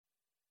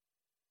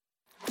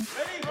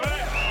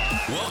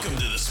Welcome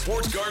to the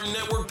Sports Garden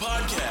Network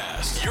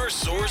podcast, your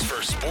source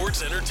for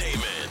sports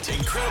entertainment,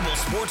 incredible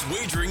sports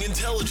wagering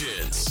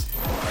intelligence.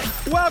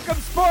 Welcome,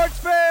 sports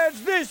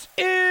fans. This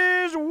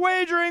is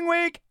Wagering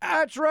Week.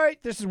 That's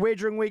right. This is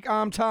Wagering Week.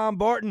 I'm Tom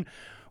Barton.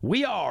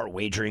 We are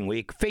Wagering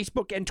Week.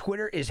 Facebook and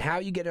Twitter is how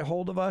you get a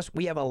hold of us.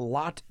 We have a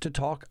lot to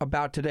talk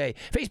about today.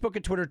 Facebook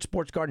and Twitter at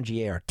Sports Garden,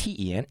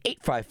 Garten,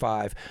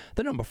 855,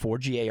 the number 4,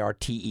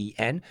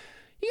 Garten.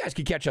 You guys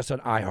can catch us on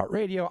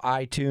iHeartRadio,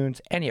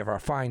 iTunes, any of our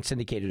fine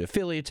syndicated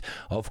affiliates.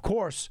 Of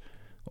course,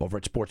 over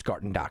at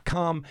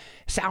sportsgarden.com,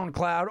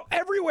 SoundCloud,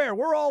 everywhere.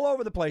 We're all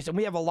over the place, and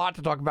we have a lot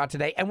to talk about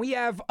today. And we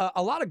have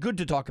a lot of good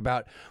to talk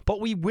about, but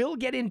we will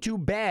get into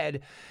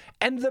bad.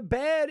 And the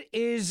bad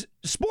is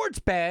sports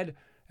bad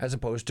as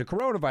opposed to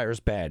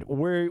coronavirus bad.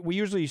 We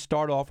usually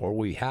start off, or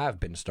we have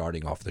been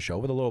starting off the show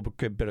with a little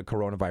bit of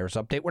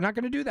coronavirus update. We're not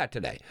going to do that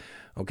today.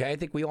 Okay, I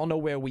think we all know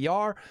where we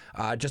are.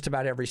 Just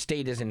about every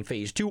state is in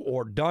phase 2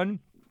 or done.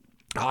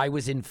 I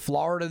was in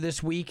Florida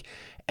this week,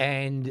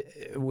 and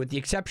with the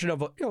exception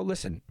of,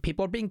 listen,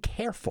 people are being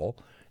careful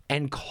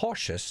and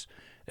cautious.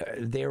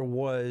 There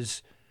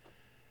was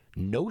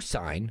no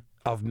sign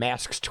of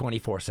masks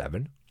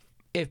 24/7.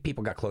 If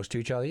people got close to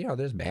each other,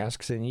 there's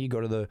masks, and you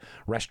go to the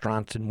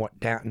restaurants and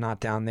not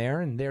down there,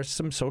 and there's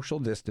some social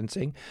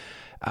distancing.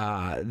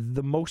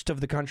 The most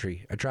of the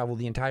country, I traveled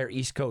the entire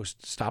East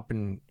Coast,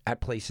 stopping at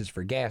places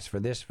for gas, for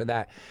this, for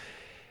that.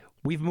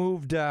 We've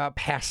moved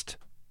past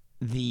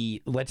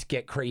the let's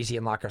get crazy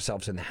and lock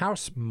ourselves in the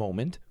house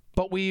moment,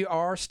 but we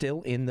are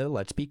still in the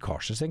let's be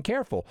cautious and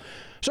careful.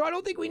 So I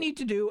don't think we need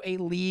to do a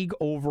league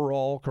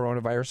overall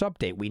coronavirus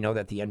update. We know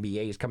that the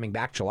NBA is coming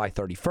back July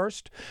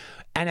 31st.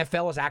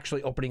 NFL is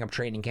actually opening up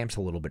training camps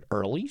a little bit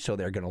early, so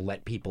they're going to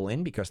let people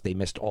in because they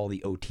missed all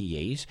the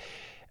OTAs.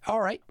 All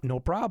right,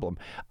 no problem.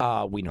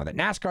 We know that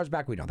NASCAR's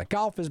back. We know that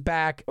golf is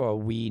back.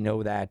 We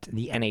know that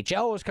the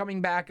NHL is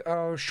coming back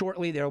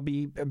shortly. They'll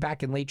be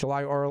back in late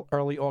July or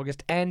early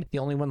August. And the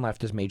only one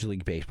left is Major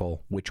League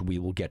Baseball, which we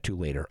will get to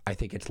later. I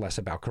think it's less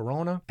about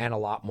Corona and a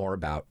lot more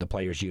about the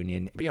Players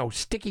Union,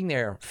 sticking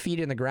their feet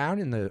in the ground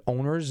and the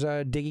owners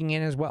digging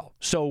in as well.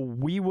 So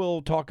we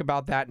will talk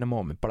about that in a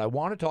moment. But I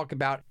want to talk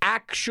about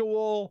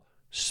actual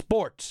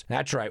sports.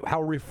 That's right.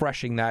 How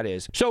refreshing that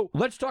is. So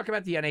let's talk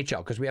about the NHL,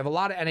 because we have a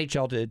lot of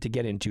NHL to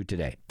get into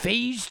today.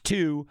 Phase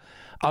 2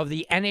 of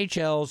the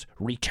NHL's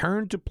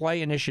Return to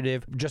Play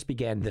initiative just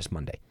began this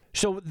Monday.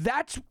 So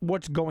that's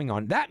what's going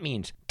on. That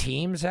means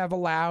teams have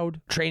allowed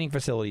training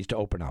facilities to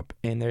open up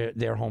in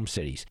their home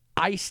cities.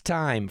 Ice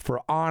time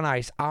for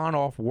on-ice,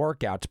 on-off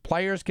workouts.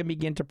 Players can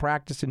begin to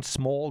practice in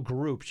small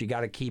groups. You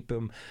got to keep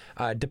them,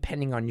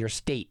 depending on your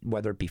state,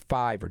 whether it be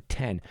 5 or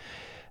 10.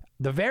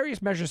 The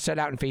various measures set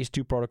out in Phase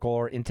 2 protocol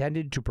are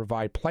intended to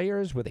provide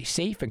players with a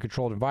safe and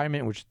controlled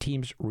environment in which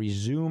teams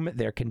resume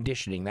their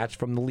conditioning. That's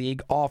from the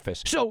league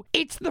office. So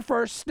it's the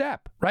first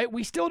step, right?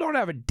 We still don't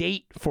have a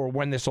date for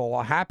when this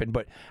all happened,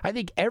 but I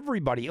think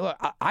everybody, look,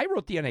 I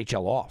wrote the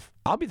NHL off.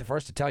 I'll be the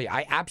first to tell you,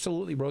 I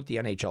absolutely wrote the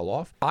NHL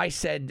off. I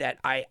said that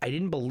I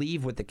didn't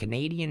believe with the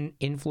Canadian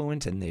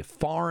influence and the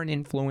foreign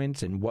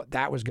influence and what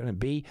that was going to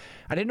be.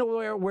 I didn't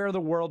know where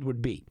the world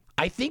would be.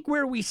 I think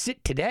where we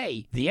sit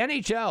today, the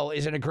NHL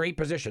is in a great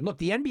position. Look,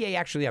 the NBA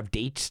actually have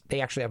dates. They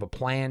actually have a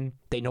plan.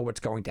 They know what's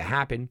going to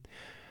happen.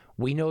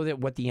 We know that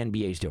what the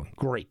NBA is doing.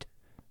 Great.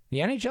 The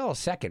NHL is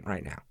second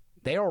right now.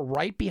 They are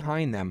right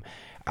behind them.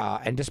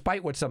 And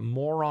despite what some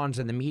morons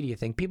in the media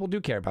think, people do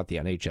care about the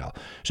NHL.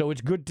 So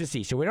it's good to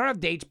see. So we don't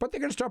have dates, but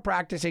they're going to start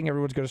practicing.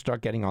 Everyone's going to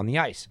start getting on the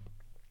ice.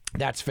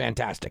 That's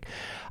fantastic.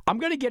 I'm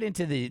going to get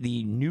into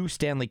the new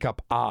Stanley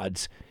Cup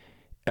odds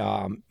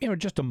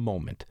just a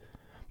moment.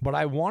 But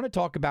I want to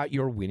talk about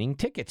your winning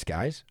tickets,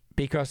 guys,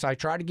 because I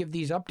try to give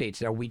these updates.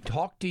 Now, we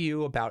talked to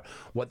you about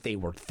what they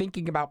were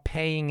thinking about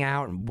paying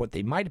out and what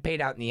they might have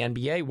paid out in the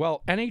NBA.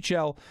 Well,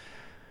 NHL,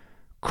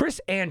 Chris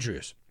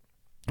Andrews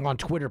on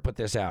Twitter put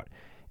this out,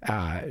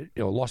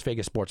 Las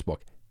Vegas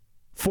Sportsbook.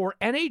 For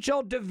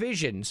NHL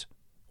divisions,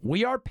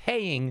 we are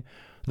paying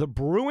the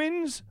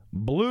Bruins,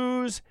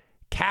 Blues,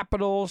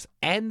 Capitals,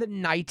 and the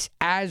Knights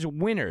as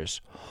winners.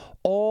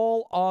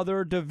 All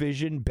other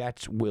division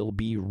bets will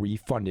be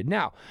refunded.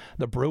 Now,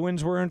 the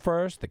Bruins were in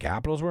first, the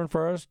Capitals were in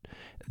first,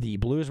 the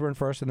Blues were in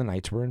first, and the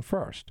Knights were in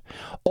first.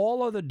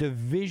 All other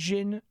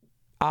division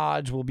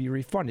odds will be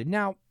refunded.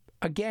 Now,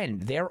 again,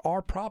 there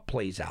are prop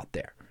plays out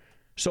there.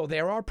 So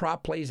there are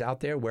prop plays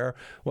out there where,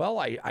 well,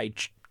 I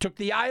took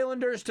the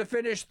Islanders to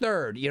finish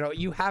third.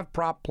 You have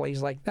prop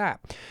plays like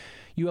that.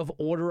 You have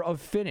order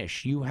of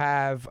finish. You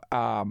have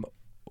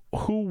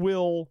who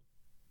will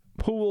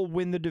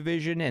win the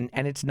division,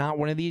 and it's not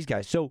one of these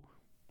guys. So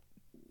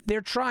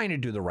they're trying to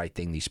do the right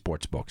thing, these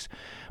sports books.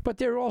 But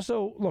they're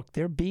also,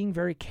 they're being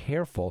very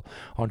careful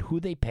on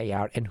who they pay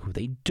out and who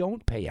they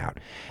don't pay out.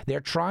 They're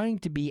trying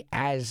to be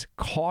as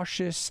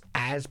cautious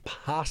as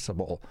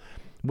possible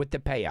with the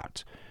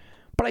payouts.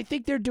 But I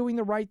think they're doing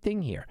the right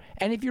thing here.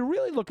 And if you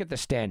really look at the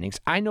standings,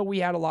 I know we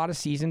had a lot of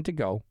season to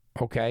go,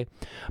 okay?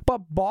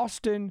 But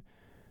Boston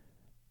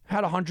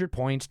had 100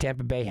 points.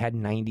 Tampa Bay had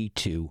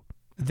 92.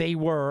 they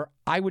were,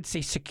 I would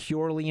say,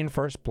 securely in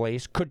first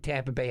place. Could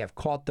Tampa Bay have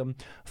caught them?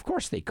 Of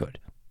course they could.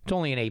 It's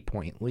only an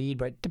 8-point lead,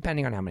 but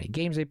depending on how many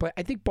games they play,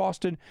 I think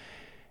Boston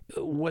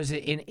was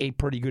in a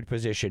pretty good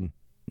position,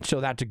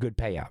 so that's a good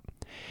payout.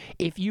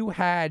 If you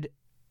had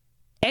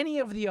any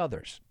of the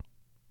others,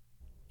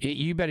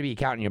 you better be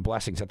counting your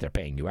blessings that they're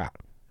paying you out.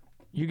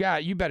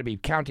 You better be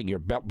counting your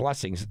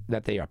blessings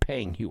that they are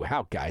paying you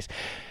out, guys.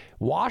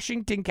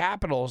 Washington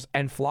Capitals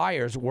and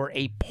Flyers were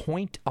a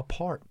point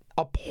apart.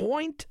 A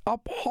point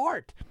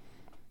apart.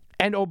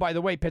 And oh, by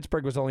the way,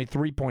 Pittsburgh was only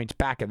 3 points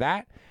back of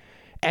that.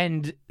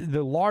 And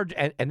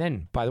and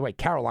then, by the way,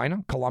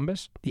 Carolina,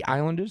 Columbus, the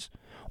Islanders,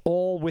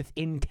 all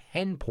within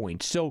 10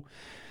 points. So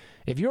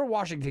if you're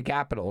Washington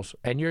Capitals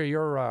and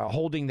you're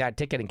holding that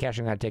ticket and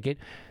cashing that ticket,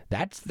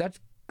 that's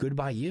good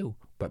by you.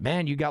 But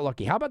man, you got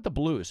lucky. How about the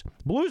Blues?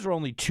 Blues were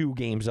only 2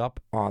 games up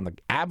on the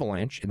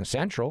Avalanche in the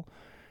Central,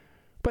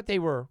 but they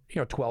were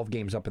 12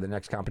 games up in the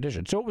next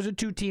competition. So it was a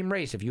 2-team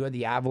race. If you had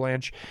the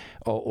Avalanche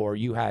or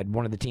you had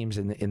one of the teams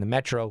in the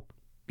Metro,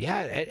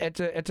 yeah,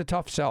 it's a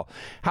tough sell.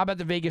 How about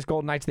the Vegas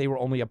Golden Knights? They were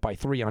only up by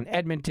 3 on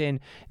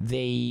Edmonton.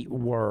 They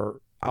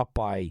were up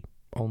by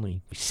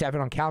only 7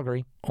 on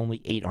Calgary,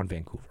 only 8 on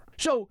Vancouver.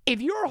 So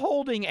if you're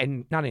holding,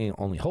 and not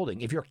only holding,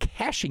 if you're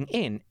cashing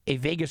in a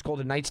Vegas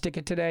Golden Knights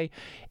ticket today,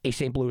 a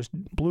St. Louis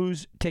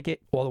Blues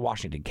ticket, or the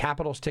Washington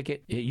Capitals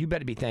ticket, you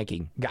better be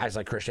thanking guys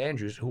like Chris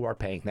Andrews who are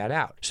paying that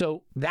out.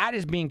 So that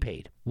is being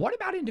paid. What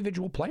about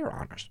individual player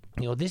honors?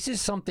 This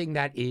is something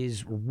that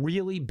is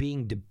really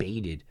being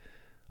debated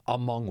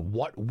among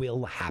what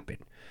will happen.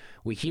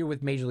 We hear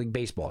with Major League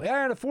Baseball,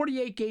 in a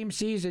 48-game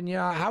season,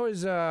 how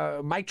is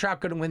Mike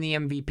Trout going to win the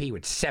MVP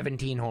with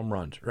 17 home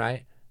runs,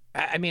 right?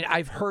 I mean,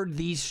 I've heard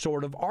these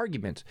sort of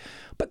arguments,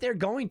 but they're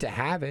going to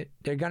have it.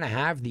 They're going to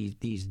have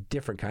these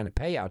different kind of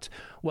payouts.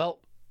 Well,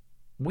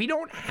 we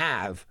don't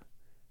have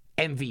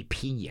MVP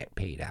yet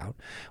paid out.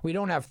 We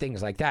don't have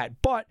things like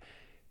that. But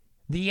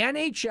the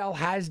NHL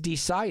has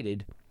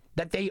decided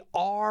that they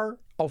are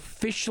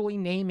officially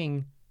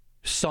naming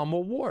some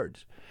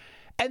awards.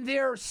 And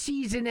they're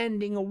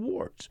season-ending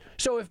awards.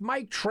 So if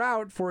Mike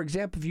Trout, for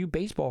example, if you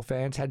baseball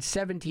fans, had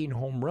 17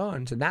 home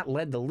runs and that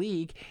led the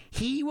league,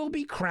 he will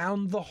be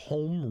crowned the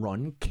home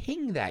run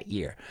king that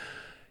year.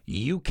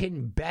 You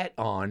can bet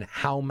on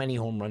how many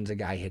home runs a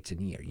guy hits in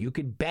a year. You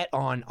can bet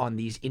on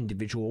these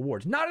individual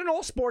awards. Not in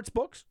all sports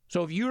books.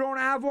 So if you don't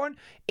have one,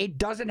 it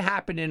doesn't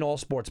happen in all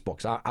sports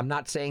books. I'm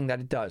not saying that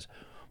it does.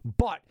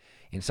 But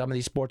in some of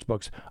these sports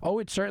books,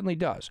 it certainly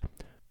does.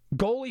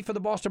 Goalie for the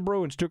Boston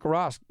Bruins,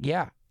 Tuukka Rask,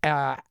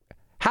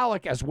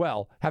 Halleck as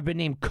well, have been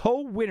named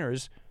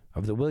co-winners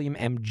of the William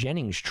M.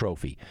 Jennings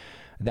Trophy.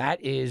 That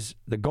is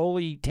the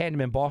goalie tandem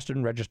in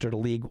Boston registered a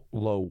league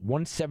low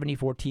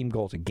 174 team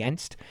goals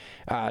against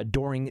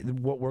during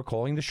what we're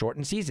calling the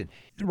shortened season.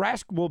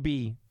 Rask will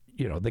be,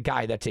 the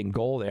guy that's in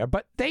goal there,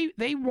 but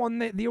they won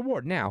the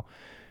award. Now,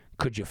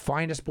 could you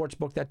find a sports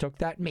book that took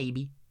that?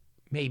 Maybe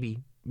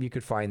you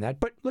could find that.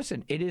 But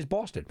listen, it is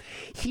Boston.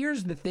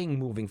 Here's the thing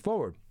moving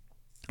forward.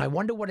 I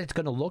wonder what it's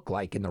going to look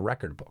like in the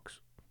record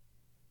books,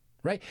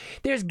 right?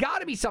 There's got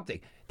to be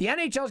something. The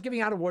NHL is giving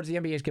out awards. The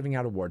NBA is giving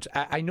out awards.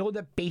 I know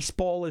that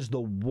baseball is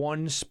the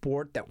one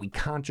sport that we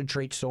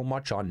concentrate so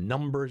much on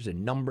numbers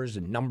and numbers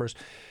and numbers.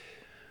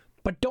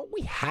 But don't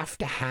we have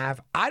to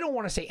have, I don't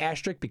want to say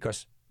asterisk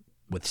because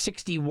with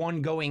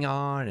 61 going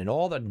on and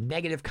all the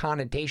negative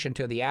connotation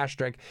to the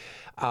asterisk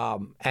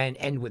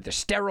and with the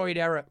steroid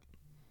era,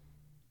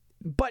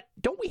 but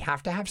don't we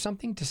have to have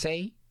something to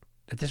say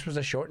that this was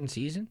a shortened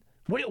season?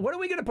 What are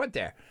we going to put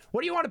there?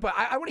 What do you want to put?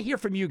 I want to hear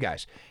from you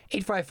guys.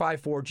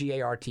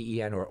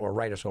 855-4GARTEN or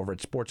write us over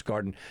at Sports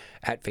Garden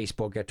at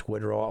Facebook, at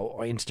Twitter,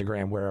 or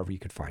Instagram, wherever you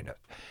could find us.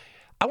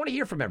 I want to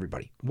hear from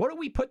everybody. What do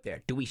we put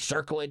there? Do we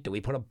circle it? Do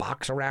we put a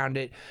box around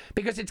it?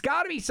 Because it's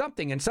got to be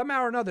something. And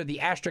somehow or another, the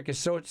asterisk is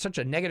such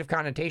a negative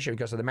connotation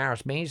because of the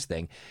Maris Mays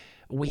thing.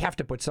 We have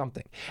to put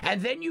something.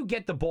 And then you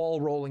get the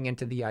ball rolling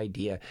into the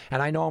idea.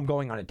 And I know I'm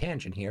going on a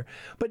tangent here,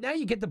 but now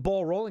you get the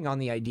ball rolling on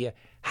the idea.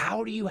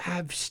 How do you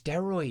have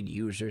steroid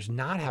users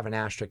not have an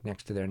asterisk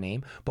next to their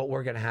name, but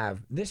we're going to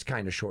have this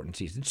kind of shortened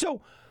season?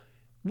 So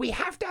we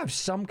have to have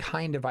some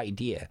kind of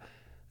idea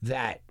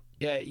that,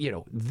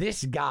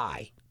 this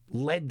guy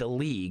led the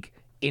league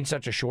in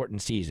such a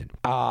shortened season.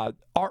 Art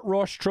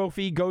Ross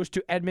Trophy goes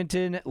to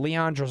Edmonton.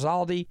 Leon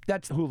Draisaitl,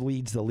 that's who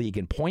leads the league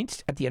in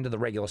points at the end of the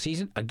regular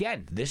season.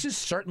 Again, this is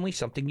certainly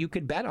something you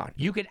could bet on.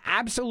 You could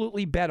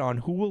absolutely bet on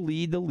who will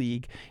lead the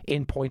league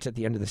in points at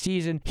the end of the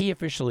season. He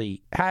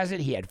officially has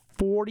it. He had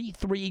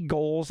 43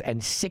 goals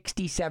and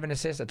 67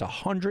 assists. That's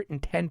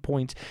 110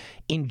 points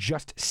in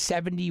just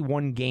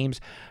 71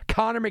 games.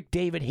 Connor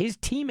McDavid, his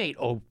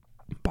teammate,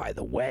 by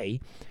the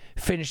way,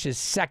 finishes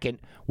second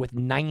with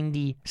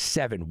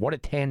 97. What a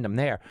tandem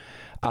there.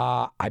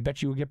 I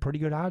bet you would get pretty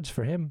good odds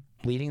for him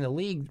leading the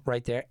league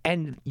right there.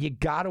 And you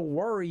got to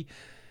worry,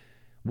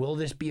 will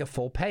this be a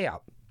full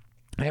payout?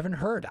 I haven't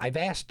heard. I've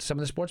asked some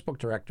of the sportsbook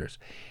directors,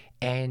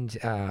 and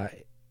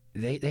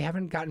they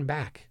haven't gotten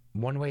back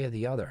one way or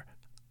the other.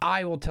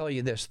 I will tell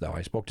you this, though.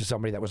 I spoke to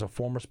somebody that was a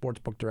former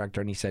sportsbook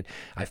director, and he said,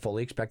 I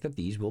fully expect that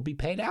these will be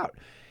paid out.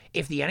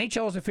 If the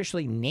NHL is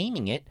officially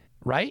naming it,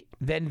 right,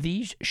 then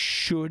these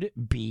should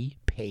be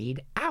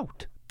paid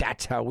out.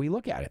 That's how we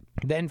look at it.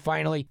 Then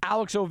finally,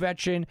 Alex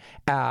Ovechkin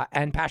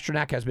and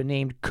Pastrnak has been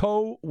named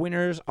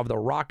co-winners of the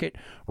Rocket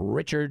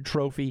Richard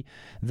Trophy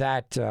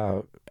that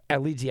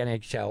leads the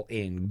NHL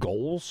in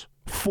goals.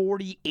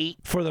 48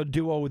 for the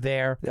duo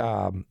there.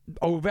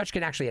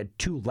 Ovechkin actually had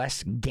 2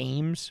 less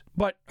games,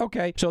 but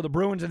okay. So the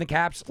Bruins and the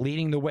Caps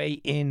leading the way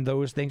in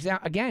those things. Now,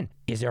 again,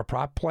 is there a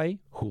prop play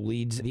who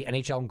leads the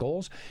NHL in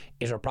goals?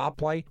 Is there a prop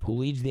play who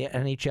leads the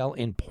NHL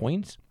in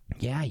points?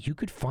 Yeah, you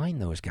could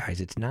find those guys.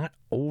 It's not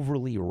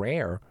overly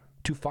rare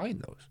to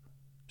find those.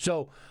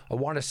 So I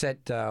want to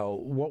set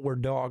what we're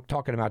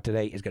talking about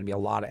today is going to be a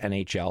lot of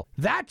NHL.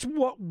 That's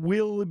what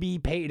will be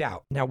paid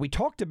out. Now, we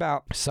talked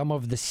about some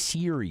of the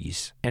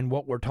series and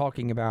what we're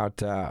talking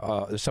about,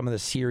 some of the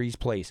series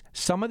plays.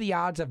 Some of the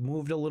odds have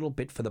moved a little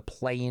bit for the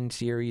play-in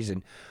series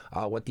and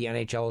what the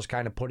NHL is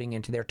kind of putting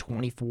into their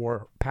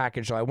 24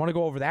 package. So I want to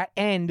go over that.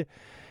 And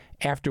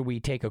after we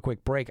take a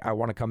quick break, I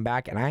want to come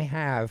back and I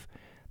have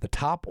the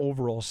top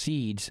overall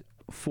seeds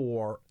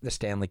for the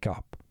Stanley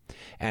Cup.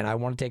 And I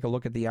want to take a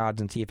look at the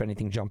odds and see if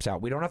anything jumps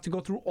out. We don't have to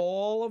go through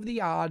all of the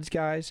odds,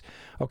 guys,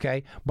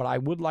 okay? But I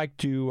would like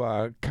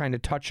to kind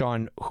of touch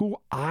on who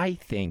I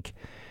think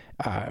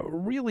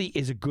really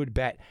is a good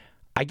bet.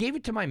 I gave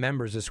it to my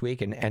members this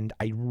week, and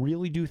I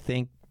really do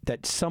think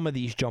that some of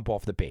these jump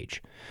off the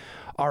page.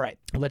 All right,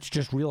 let's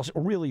just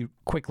really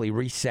quickly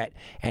reset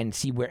and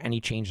see where any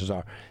changes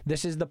are.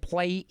 This is the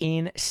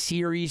play-in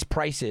series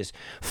prices.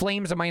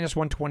 Flames are minus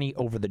 120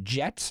 over the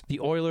Jets.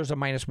 The Oilers are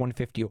minus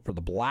 150 over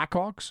the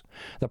Blackhawks.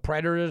 The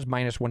Predators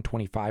minus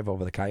 125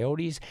 over the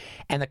Coyotes.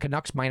 And the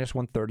Canucks minus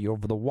 130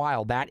 over the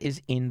Wild. That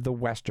is in the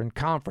Western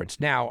Conference.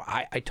 Now,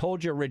 I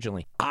told you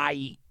originally,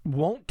 I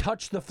won't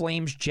touch the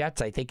Flames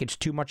Jets. I think it's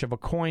too much of a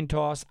coin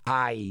toss.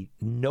 I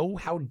know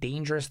how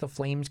dangerous the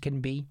Flames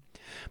can be,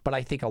 but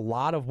I think a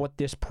lot of what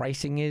this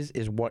pricing is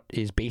what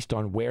is based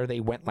on where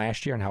they went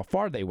last year and how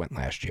far they went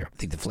last year. I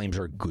think the Flames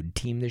are a good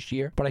team this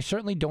year, but I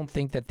certainly don't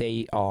think that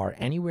they are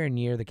anywhere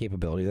near the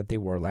capability that they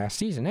were last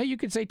season. Now, you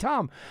could say,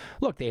 Tom,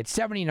 look, they had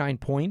 79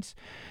 points.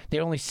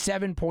 They're only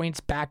 7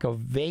 points back of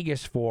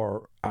Vegas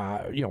for,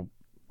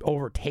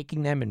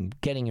 overtaking them and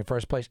getting in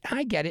first place.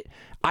 I get it.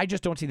 I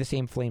just don't see the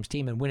same Flames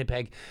team in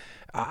Winnipeg.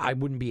 I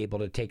wouldn't be able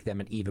to take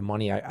them at even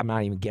money. I'm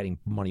not even getting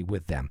money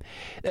with them.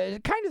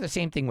 Kind of the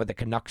same thing with the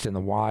Canucks and the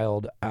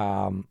Wild.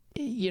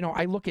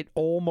 I look at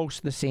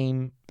almost the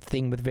same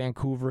thing with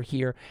Vancouver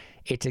here.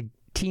 It's a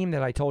team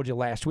that I told you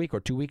last week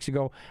or 2 weeks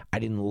ago I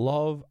didn't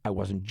love. I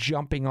wasn't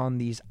jumping on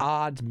these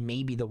odds,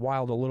 maybe the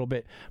Wild a little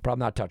bit, but I'm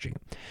not touching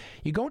them.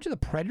 You go into the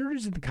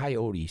Predators and the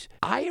Coyotes.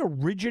 I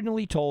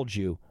originally told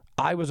you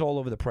I was all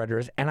over the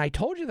Predators, and I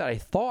told you that I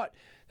thought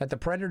that the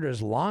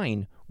Predators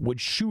line would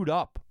shoot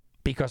up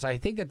because I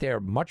think that they're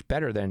much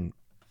better than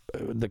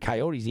the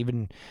Coyotes,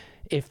 even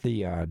if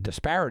the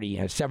disparity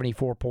at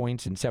 74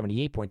 points and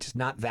 78 points is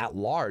not that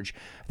large.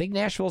 I think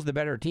Nashville's the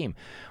better team.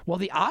 Well,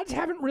 the odds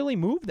haven't really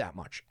moved that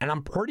much, and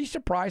I'm pretty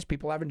surprised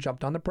people haven't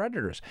jumped on the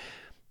Predators.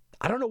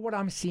 I don't know what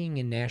I'm seeing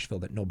in Nashville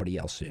that nobody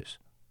else is,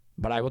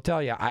 but I will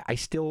tell you, I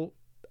still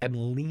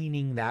am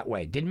leaning that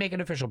way. Didn't make an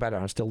official bet,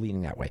 I'm still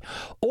leaning that way.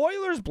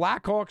 Oilers,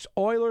 Blackhawks,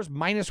 Oilers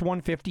minus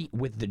 150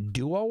 with the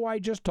duo I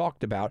just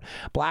talked about.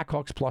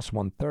 Blackhawks plus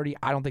 130.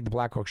 I don't think the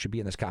Blackhawks should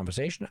be in this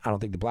conversation. I don't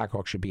think the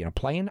Blackhawks should be in a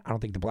play-in. I don't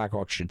think the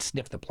Blackhawks should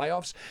sniff the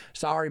playoffs.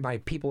 Sorry, my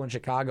people in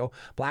Chicago.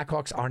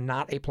 Blackhawks are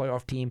not a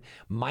playoff team.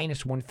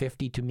 Minus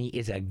 150 to me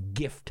is a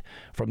gift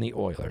from the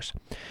Oilers.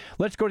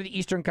 Let's go to the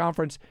Eastern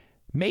Conference.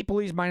 Maple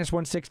Leafs minus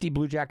 160,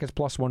 Blue Jackets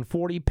plus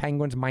 140,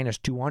 Penguins minus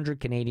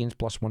 200, Canadians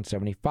plus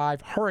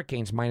 175,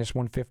 Hurricanes minus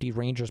 150,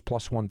 Rangers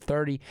plus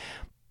 130,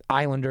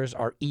 Islanders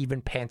are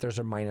even, Panthers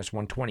are minus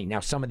 120. Now,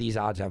 some of these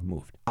odds have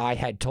moved. I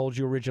had told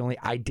you originally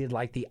I did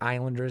like the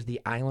Islanders. The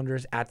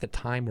Islanders at the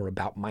time were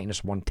about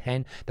minus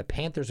 110. The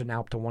Panthers are now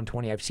up to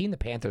 120. I've seen the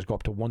Panthers go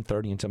up to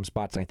 130 in some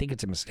spots, and I think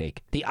it's a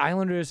mistake. The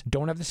Islanders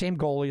don't have the same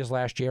goalie as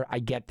last year. I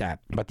get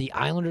that. But the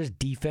Islanders'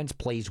 defense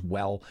plays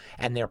well,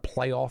 and they're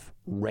playoff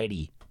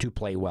ready to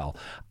play well.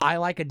 I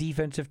like a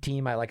defensive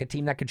team. I like a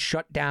team that could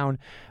shut down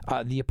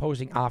the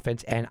opposing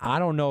offense. And I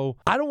don't know.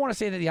 I don't want to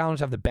say that the Islanders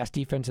have the best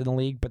defense in the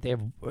league, but they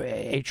have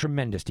a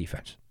tremendous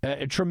defense.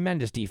 A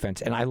tremendous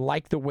defense. And I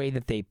like the way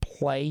that they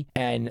play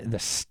and the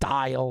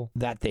style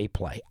that they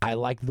play. I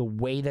like the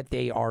way that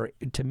they are,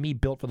 to me,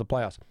 built for the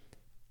playoffs.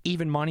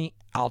 Even money,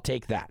 I'll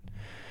take that.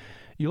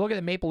 You look at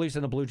the Maple Leafs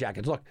and the Blue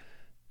Jackets. Look,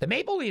 the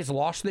Maple Leafs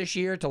lost this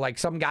year to like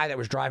some guy that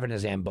was driving a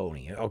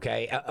Zamboni,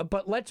 okay?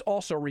 But let's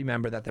also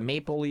remember that the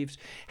Maple Leafs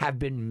have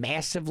been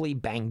massively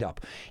banged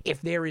up.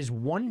 If there is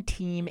one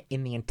team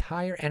in the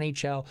entire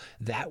NHL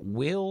that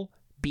will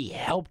be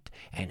helped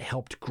and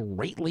helped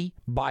greatly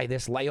by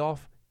this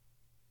layoff,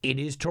 it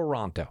is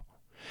Toronto.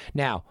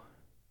 Now,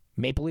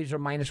 Maple Leafs are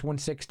minus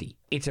 160.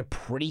 It's a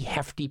pretty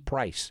hefty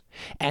price.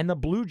 And the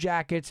Blue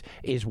Jackets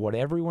is what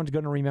everyone's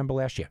going to remember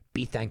last year.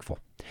 Be thankful.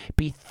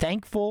 Be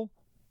thankful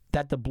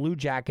that the Blue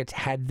Jackets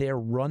had their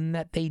run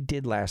that they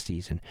did last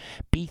season.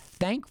 Be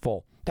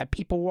thankful that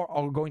people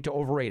are going to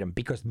overrate them,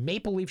 because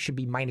Maple Leafs should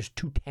be minus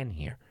 210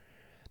 here.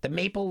 The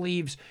Maple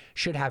Leafs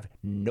should have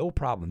no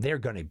problem. They're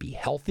going to be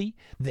healthy.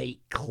 They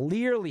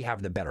clearly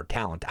have the better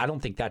talent. I don't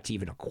think that's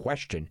even a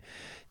question.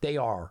 They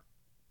are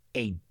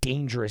a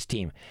dangerous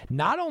team.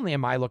 Not only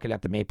am I looking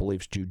at the Maple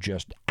Leafs to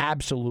just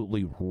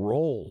absolutely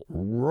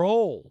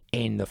roll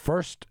in the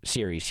first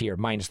series here,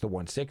 minus the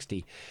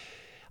 160,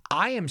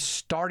 I am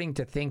starting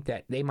to think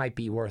that they might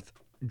be worth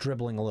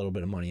dribbling a little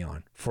bit of money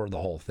on for the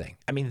whole thing.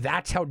 I mean,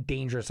 that's how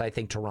dangerous I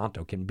think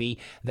Toronto can be.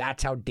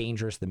 That's how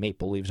dangerous the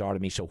Maple Leafs are to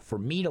me. So for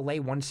me to lay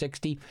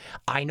 160,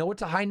 I know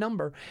it's a high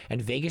number,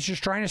 and Vegas is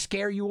trying to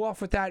scare you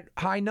off with that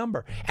high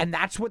number. And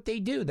that's what they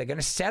do. They're going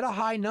to set a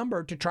high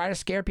number to try to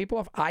scare people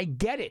off. I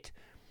get it.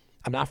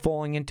 I'm not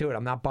falling into it.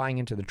 I'm not buying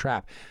into the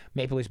trap.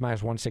 Maple Leafs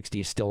minus 160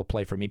 is still a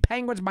play for me.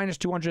 Penguins minus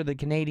 200, the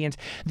Canadians.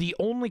 The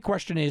only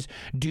question is,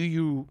 do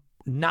you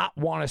not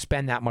want to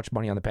spend that much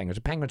money on the Penguins?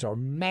 The Penguins are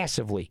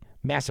massively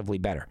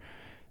better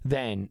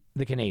than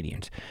the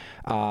Canadians.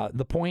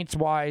 The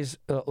points-wise,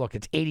 look,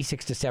 it's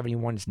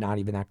 86-71. It's not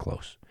even that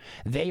close.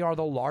 They are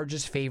the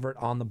largest favorite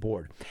on the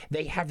board.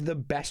 They have the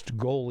best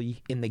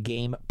goalie in the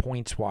game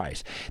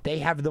points-wise. They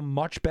have the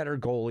much better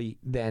goalie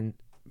than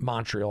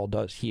Montreal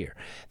does here.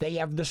 They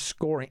have the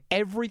scoring.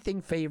 Everything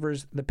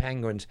favors the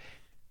Penguins.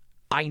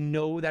 I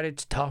know that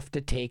it's tough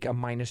to take a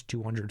minus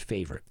 200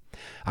 favorite.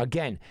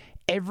 Again,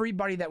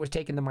 everybody that was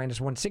taking the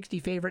minus 160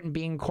 favorite and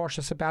being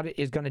cautious about it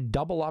is going to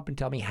double up and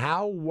tell me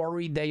how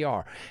worried they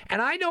are.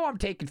 And I know I'm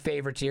taking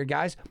favorites here,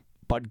 guys,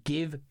 but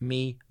give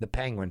me the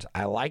Penguins.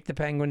 I like the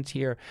Penguins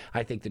here.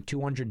 I think the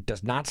 200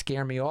 does not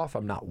scare me off.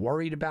 I'm not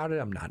worried about it.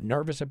 I'm not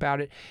nervous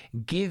about it.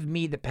 Give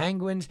me the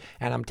Penguins,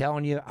 and I'm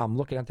telling you, I'm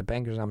looking at the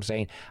Penguins and I'm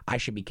saying I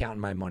should be counting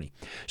my money.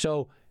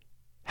 So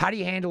how do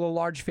you handle a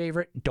large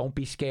favorite? Don't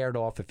be scared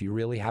off if you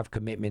really have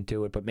commitment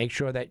to it, but make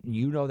sure that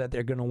you know that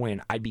they're going to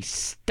win. I'd be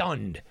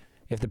stunned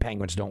if the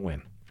Penguins don't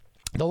win.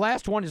 The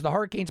last one is the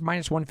Hurricanes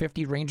minus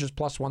 150, Rangers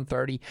plus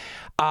 130.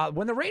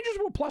 When the Rangers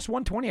were plus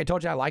 120, I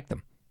told you I liked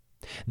them.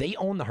 They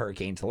own the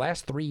Hurricanes. The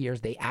last 3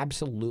 years, they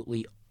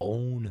absolutely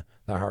own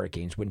the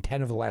Hurricanes. Win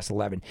 10 of the last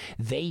 11.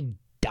 They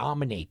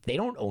dominate. They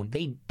don't own.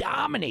 They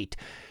dominate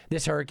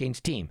this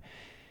Hurricanes team.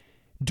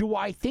 Do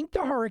I think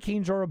the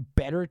Hurricanes are a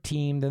better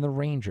team than the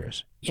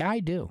Rangers? Yeah, I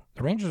do.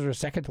 The Rangers are a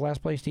second to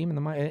last place team in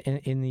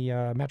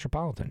the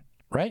Metropolitan,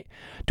 right?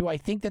 Do I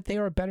think that they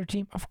are a better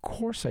team? Of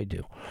course I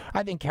do.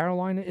 I think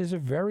Carolina is a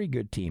very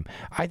good team.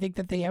 I think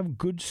that they have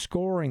good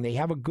scoring. They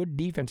have a good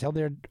defense. Held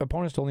their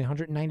opponents to only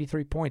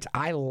 193 points.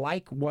 I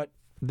like what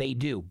they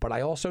do, but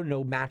I also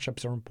know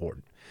matchups are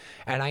important.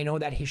 And I know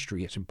that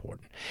history is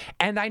important.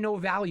 And I know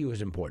value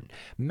is important.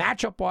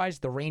 Matchup-wise,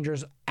 the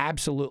Rangers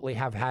absolutely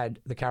have had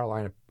the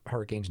Carolina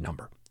Hurricanes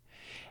number.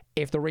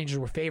 If the Rangers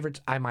were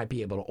favorites, I might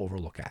be able to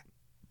overlook that.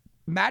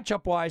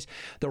 Matchup-wise,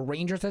 the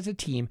Rangers as a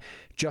team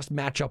just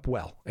match up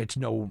well. It's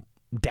no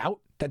doubt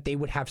that they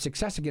would have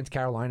success against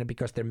Carolina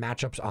because their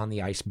matchups on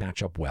the ice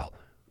match up well.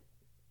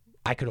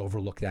 I could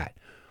overlook that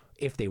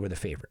if they were the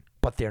favorite,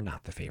 but they're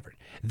not the favorite.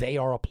 They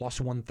are a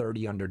plus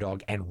 130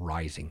 underdog and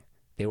rising.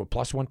 They were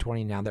plus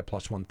 120, now they're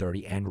plus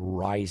 130 and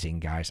rising,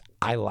 guys.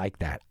 I like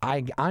that.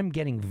 I'm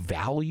getting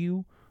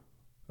value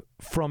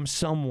from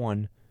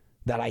someone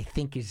that I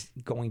think is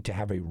going to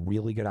have a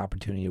really good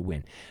opportunity to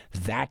win.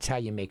 That's how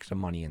you make some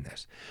money in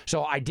this.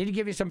 So I did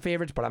give you some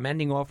favorites, but I'm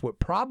ending off with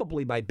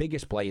probably my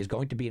biggest play is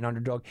going to be an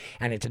underdog,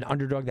 and it's an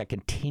underdog that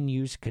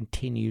continues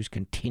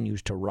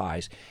to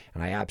rise.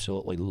 And I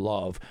absolutely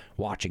love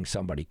watching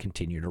somebody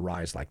continue to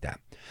rise like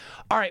that.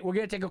 All right, we're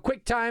going to take a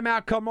quick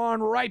timeout. Come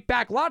on, right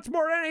back. Lots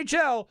more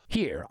NHL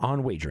here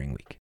on Wagering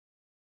Week.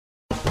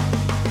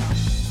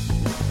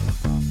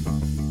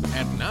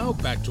 And now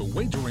back to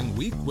Wagering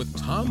Week with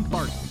Tom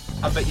Barton.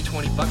 I'll bet you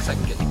 $20 I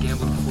can get you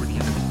gambling before the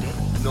end of the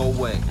day. No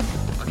way.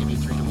 I'll give you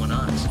 3-1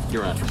 odds.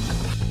 You're on.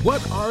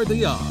 What are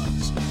the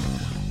odds?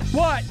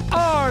 What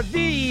are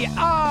the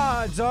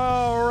odds?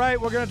 All right,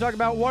 we're going to talk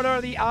about what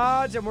are the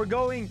odds, and we're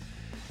going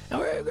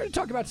to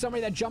talk about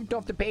somebody that jumped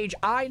off the page.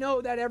 I know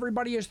that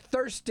everybody is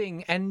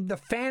thirsting, and the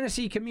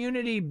fantasy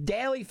community,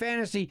 daily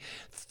fantasy,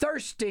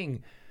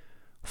 thirsting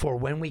for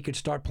when we could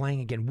start playing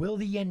again. Will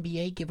the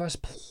NBA give us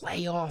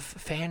playoff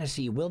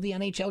fantasy? Will the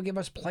NHL give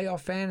us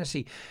playoff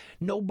fantasy?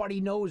 Nobody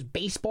knows.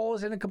 Baseball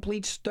is in a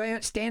complete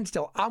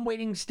standstill. I'm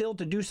waiting still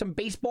to do some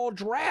baseball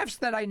drafts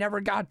that I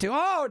never got to.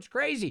 Oh, it's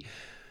crazy.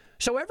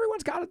 So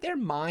everyone's got their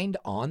mind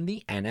on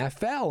the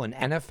NFL,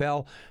 and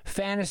NFL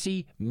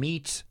fantasy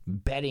meets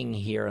betting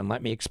here, and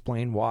let me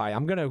explain why.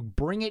 I'm going to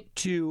bring it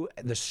to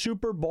the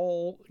Super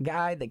Bowl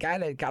guy, the guy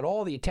that got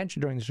all the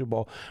attention during the Super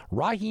Bowl,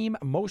 Raheem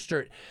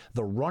Mostert,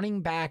 the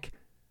running back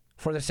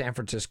for the San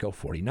Francisco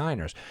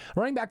 49ers.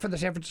 Running back for the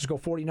San Francisco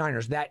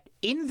 49ers that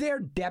in their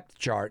depth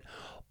chart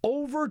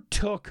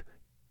overtook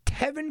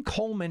Tevin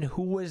Coleman,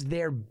 who was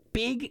their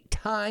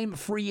big-time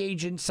free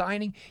agent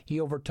signing.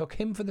 He overtook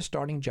him for the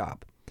starting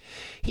job.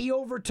 He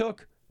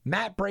overtook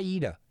Matt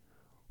Breida,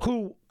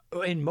 who,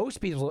 in most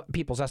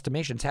people's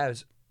estimations,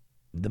 has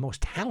the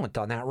most talent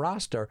on that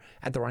roster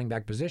at the running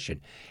back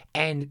position.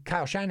 And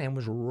Kyle Shanahan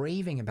was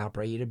raving about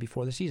Breida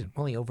before the season.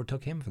 Well, he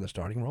overtook him for the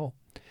starting role.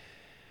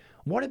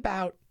 What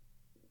about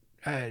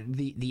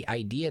the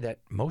idea that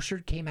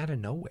Mostert came out of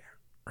nowhere,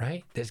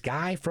 right? This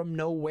guy from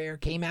nowhere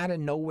came out of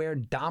nowhere,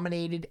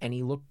 dominated, and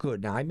he looked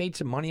good. Now, I made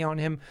some money on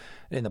him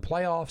in the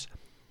playoffs,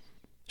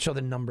 so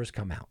the numbers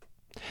come out.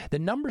 The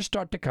numbers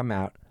start to come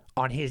out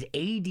on his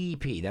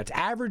ADP. That's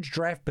average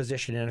draft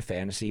position in a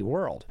fantasy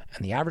world.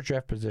 And the average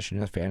draft position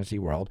in a fantasy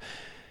world,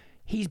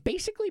 he's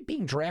basically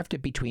being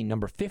drafted between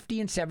number 50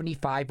 and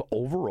 75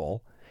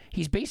 overall.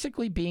 He's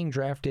basically being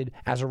drafted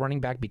as a running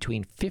back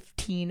between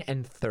 15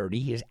 and 30.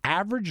 His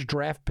average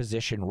draft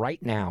position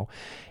right now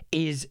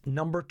is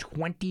number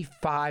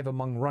 25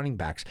 among running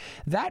backs.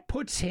 That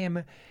puts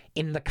him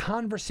in the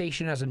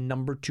conversation as a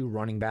number 2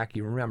 running back.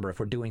 You remember, if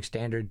we're doing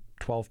standard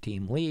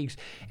 12-team leagues,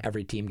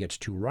 every team gets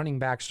 2 running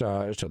backs,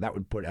 so that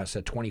would put us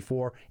at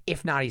 24.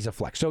 If not, he's a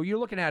flex. So you're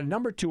looking at a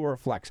number 2 or a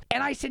flex.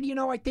 And I said,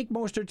 I think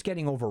Mostert's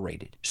getting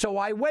overrated. So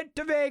I went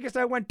to Vegas,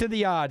 I went to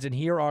the odds, and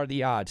here are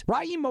the odds.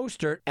 Raheem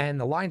Mostert, and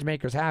the lines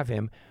makers have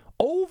him,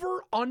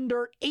 over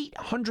under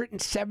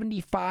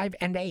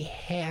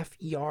 875.5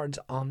 yards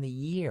on the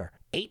year.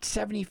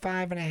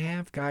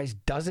 875.5, guys,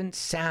 doesn't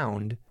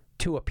sound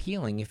too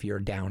appealing if you're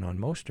down on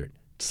Mostert.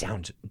 It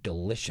sounds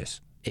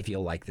delicious if you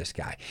like this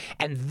guy.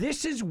 And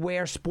this is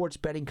where sports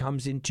betting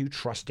comes into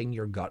trusting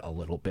your gut a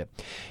little bit.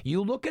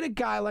 You look at a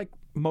guy like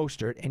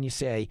Mostert and you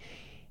say,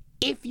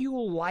 if you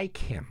like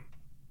him,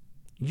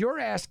 you're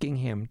asking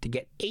him to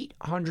get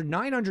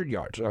 900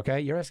 yards,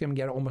 okay? You're asking him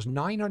to get almost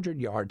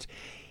 900 yards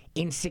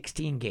in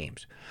 16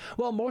 games.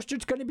 Well,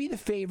 Mostert's going to be the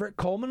favorite.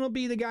 Coleman will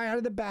be the guy out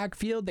of the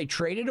backfield. They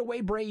traded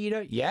away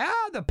Breida. Yeah,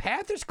 the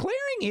path is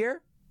clearing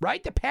here.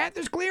 Right? The path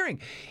is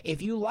clearing.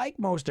 If you like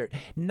Mostert,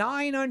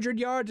 900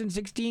 yards in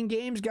 16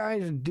 games,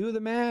 guys, do the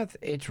math.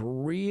 It's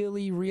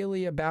really,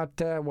 really about,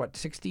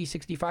 60,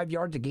 65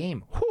 yards a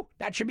game. Whew,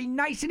 that should be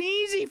nice and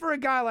easy for a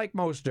guy like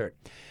Mostert.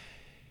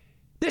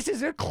 This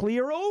is a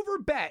clear over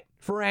bet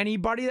for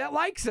anybody that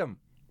likes him.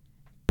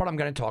 But I'm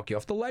going to talk you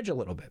off the ledge a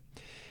little bit.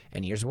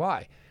 And here's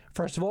why.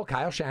 First of all,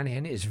 Kyle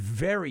Shanahan is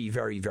very,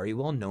 very, very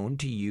well known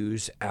to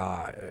use,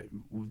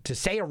 to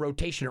say a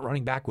rotation at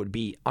running back would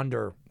be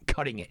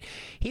undercutting it.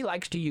 He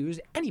likes to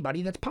use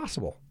anybody that's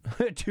possible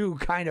to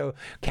kind of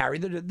carry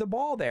the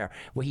ball there.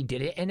 Well, he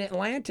did it in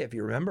Atlanta. If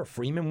you remember,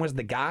 Freeman was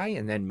the guy,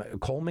 and then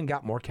Coleman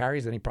got more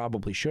carries than he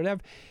probably should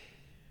have.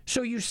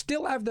 So you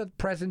still have the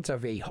presence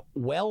of a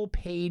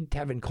well-paid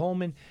Tevin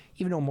Coleman,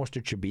 even though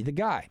Mostert should be the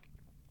guy.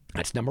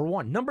 That's number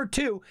 1. Number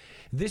 2,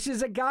 this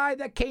is a guy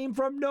that came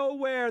from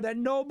nowhere, that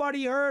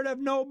nobody heard of,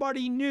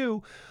 nobody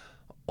knew.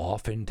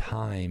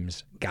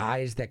 Oftentimes,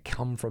 guys that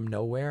come from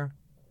nowhere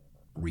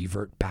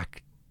revert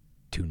back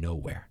to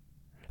nowhere.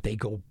 They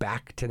go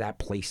back to that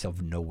place of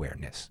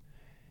nowhereness.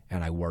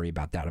 And I worry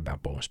about that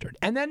about Mostert.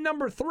 And then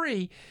number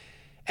 3,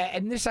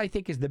 and this I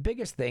think is the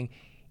biggest thing,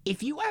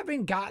 if you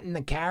haven't gotten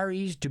the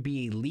carries to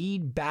be a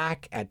lead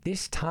back at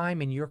this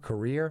time in your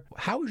career,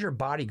 how is your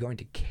body going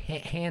to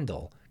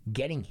handle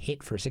getting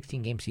hit for a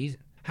 16-game season?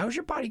 How is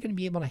your body going to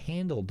be able to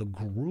handle the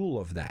gruel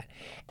of that?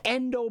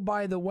 Endo,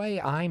 by the way,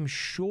 I'm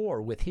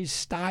sure with his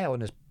style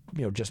and his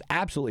just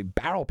absolutely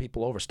barrel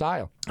people over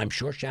style, I'm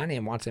sure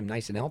Shanahan wants him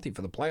nice and healthy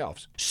for the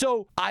playoffs.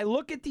 So I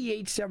look at the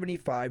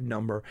 875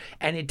 number,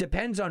 and it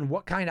depends on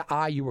what kind of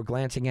eye you were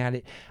glancing at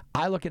it.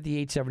 I look at the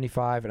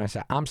 875, and I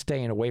say, I'm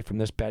staying away from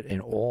this bet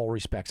in all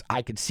respects.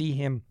 I could see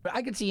him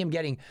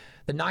getting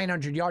the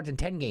 900 yards in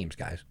 10 games,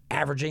 guys,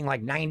 averaging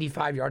like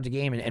 95 yards a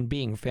game and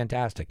being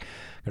fantastic.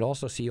 I could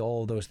also see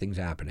all of those things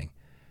happening.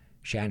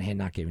 Shanahan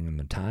not giving him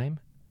the time.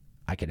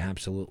 I can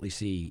absolutely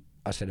see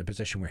us in a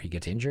position where he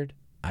gets injured.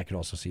 I could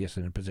also see us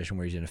in a position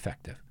where he's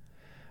ineffective.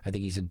 I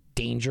think he's a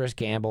dangerous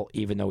gamble,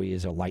 even though he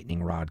is a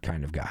lightning rod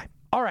kind of guy.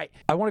 All right,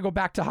 I want to go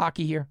back to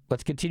hockey here.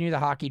 Let's continue the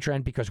hockey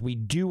trend because we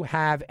do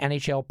have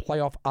NHL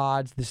playoff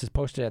odds. This is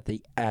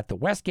posted at the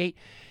Westgate,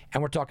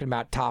 and we're talking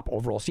about top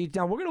overall seeds.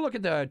 Now, we're going to look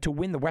at to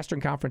win the Western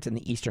Conference and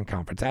the Eastern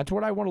Conference. That's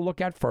what I want to look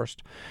at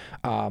first.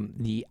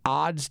 The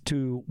odds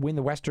to win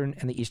the Western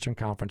and the Eastern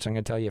Conference. I'm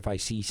going to tell you if I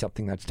see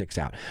something that sticks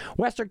out.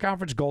 Western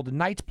Conference, Golden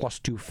Knights, plus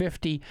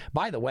 250.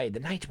 By the way, the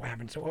Knights were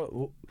having...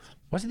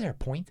 wasn't there a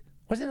point?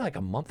 Wasn't there like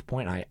a month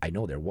point? I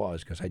know there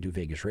was because I do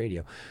Vegas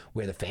radio,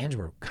 where the fans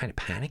were kind of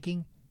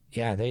panicking.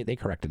 Yeah, they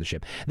corrected the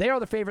ship. They are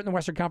the favorite in the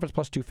Western Conference,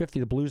 plus 250.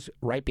 The Blues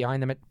right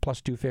behind them at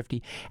plus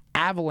 250.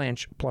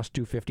 Avalanche plus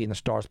 250 and the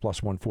Stars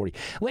plus 140.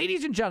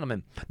 Ladies and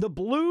gentlemen, the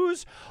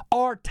Blues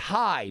are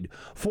tied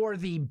for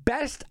the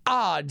best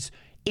odds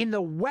in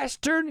the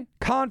Western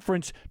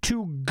Conference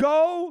to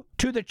go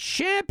to the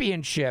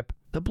championship.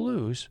 The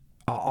Blues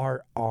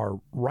are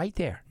right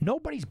there.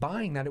 Nobody's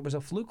buying that it was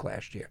a fluke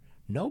last year.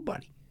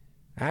 Nobody.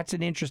 That's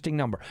an interesting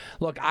number.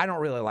 Look, I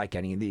don't really like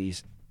any of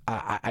these.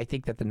 I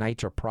think that the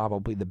Knights are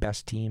probably the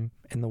best team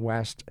in the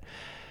West.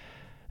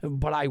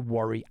 but I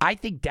worry. I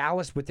think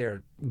Dallas with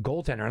their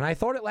goaltender, and I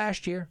thought it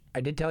last year.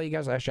 I did tell you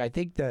guys last year. I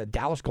think the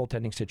Dallas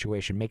goaltending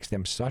situation makes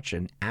them such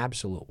an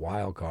absolute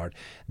wild card.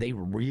 They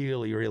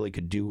really, really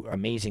could do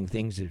amazing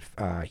things if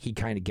he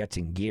kind of gets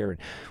in gear. And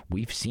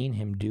we've seen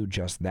him do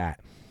just that.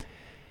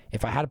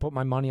 If I had to put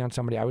my money on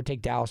somebody, I would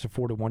take Dallas at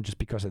 4-1 just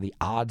because of the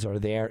odds are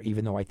there,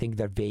 even though I think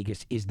that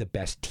Vegas is the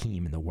best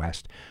team in the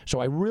West.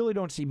 So I really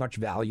don't see much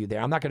value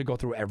there. I'm not going to go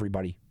through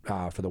everybody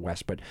for the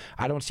West, but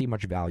I don't see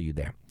much value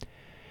there.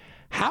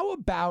 How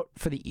about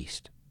for the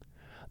East?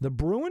 The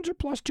Bruins are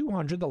plus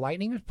 200, the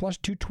Lightning is plus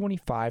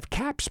 225,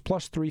 Caps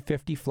plus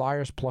 350,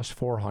 Flyers plus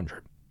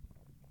 400.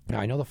 Now,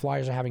 I know the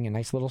Flyers are having a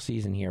nice little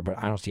season here, but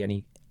I don't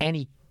see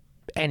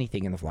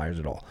anything in the Flyers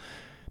at all.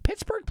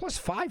 Pittsburgh plus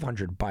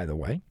 500, by the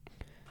way.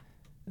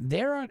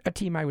 They're a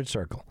team I would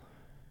circle.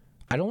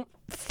 I don't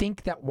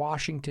think that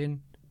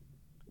Washington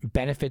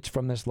benefits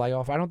from this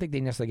layoff. I don't think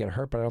they necessarily get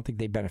hurt, but I don't think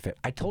they benefit.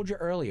 I told you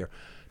earlier,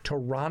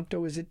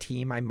 Toronto is a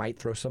team I might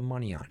throw some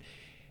money on.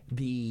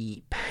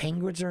 The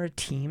Penguins are a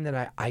team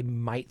that I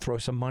might throw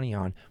some money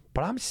on,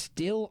 but I'm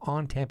still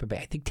on Tampa Bay.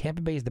 I think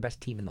Tampa Bay is the best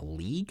team in the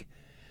league.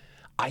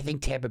 I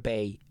think Tampa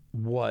Bay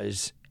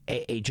was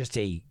just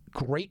a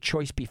great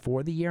choice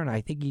before the year, and I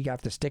think you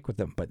have to stick with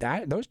them. But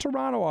those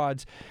Toronto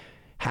odds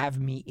have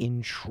me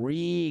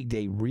intrigued.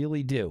 They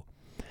really do.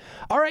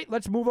 All right,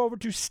 let's move over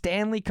to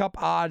Stanley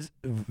Cup odds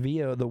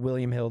via the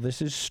William Hill.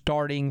 This is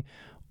starting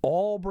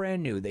all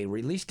brand new. They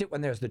released it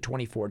when there's the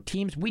 24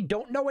 teams. We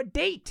don't know a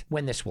date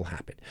when this will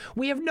happen.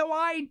 We have no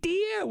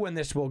idea when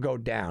this will go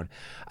down.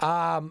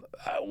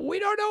 We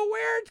don't know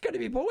where it's going to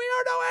be, but we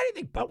don't know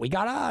anything. But we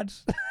got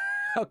odds.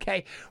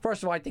 Okay,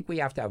 first of all, I think we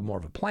have to have more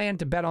of a plan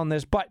to bet on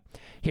this, but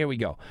here we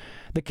go.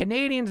 The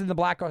Canadiens and the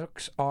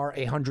Blackhawks are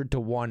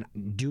 100-1.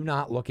 Do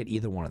not look at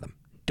either one of them.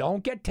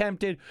 Don't get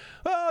tempted.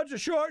 Oh, it's a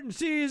shortened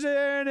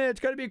season. It's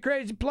going to be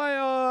crazy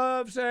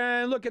playoffs,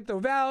 and look at the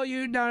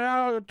value.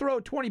 No, throw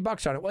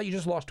 $20 on it. Well, you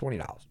just lost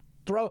 $20.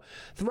 Throw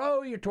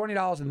your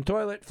 $20 in the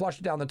toilet, flush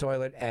it down the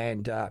toilet,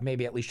 and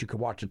maybe at least you could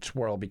watch it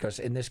swirl, because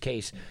in this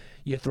case,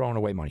 you're throwing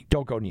away money.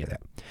 Don't go near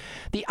that.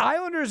 The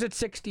Islanders at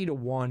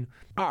 60-1.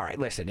 All right,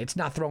 listen, it's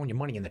not throwing your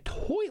money in the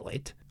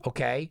toilet,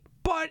 okay?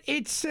 But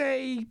it's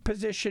a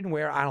position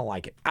where I don't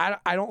like it. I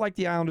don't like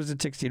the Islanders at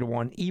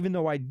 60-1, even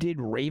though I did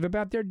rave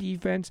about their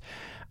defense.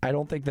 I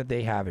don't think that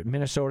they have it.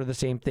 Minnesota, the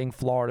same thing.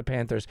 Florida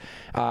Panthers,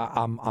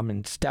 I'm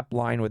in step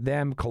line with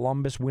them.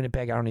 Columbus,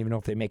 Winnipeg, I don't even know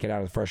if they make it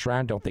out of the first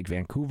round. Don't think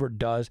Vancouver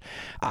does.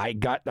 I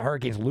got the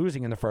Hurricanes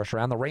losing in the first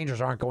round. The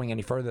Rangers aren't going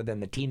any further than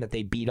the team that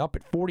they beat up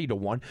at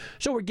 40-1.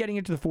 So we're getting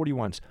into the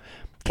 41s.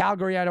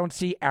 Calgary, I don't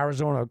see.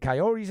 Arizona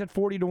Coyotes at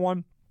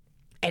 40-1.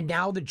 And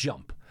now the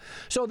jump.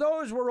 So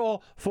those were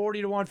all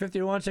 40-1,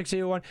 50-1,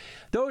 60-1.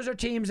 Those are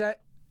teams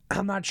that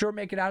I'm not sure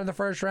make it out of the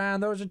first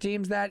round. Those are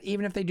teams that,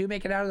 even if they do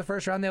make it out of the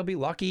first round, they'll be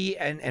lucky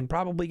and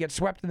probably get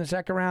swept in the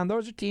second round.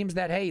 Those are teams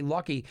that, hey,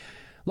 lucky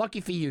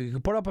for you. You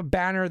can put up a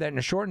banner that in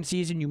a shortened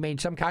season you made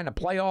some kind of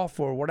playoff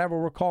or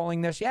whatever we're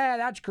calling this. Yeah,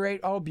 that's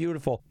great. Oh,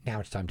 beautiful. Now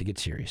it's time to get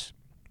serious.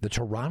 The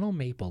Toronto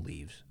Maple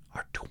Leafs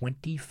are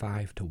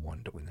 25-1 to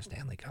win the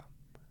Stanley Cup.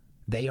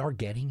 They are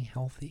getting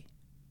healthy.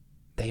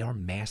 They are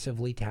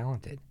massively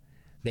talented.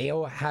 They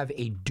have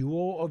a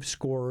duo of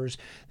scorers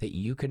that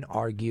you can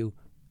argue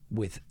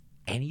with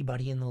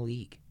anybody in the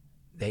league.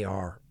 They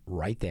are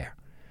right there.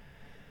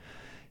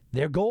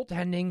 Their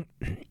goaltending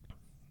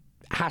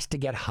has to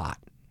get hot.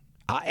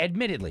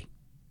 Admittedly,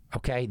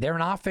 okay? They're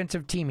an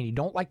offensive team, and you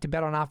don't like to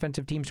bet on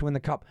offensive teams to win the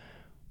Cup.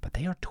 But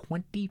they are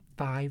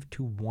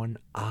 25-1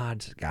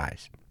 odds,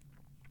 guys.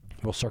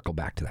 We'll circle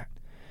back to that.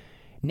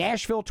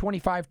 Nashville,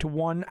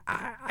 25-1.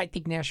 I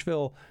think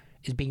Nashville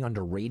is being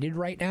underrated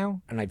right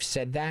now, and I've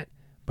said that.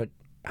 But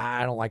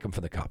I don't like them for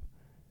the Cup.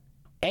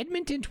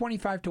 Edmonton,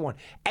 25-1.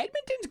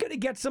 Edmonton's going to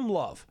get some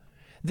love.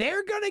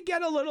 They're going to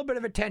get a little bit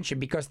of attention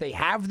because they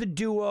have the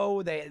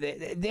duo.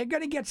 They're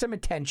going to get some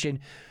attention.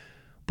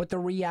 But the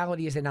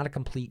reality is they're not a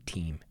complete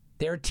team.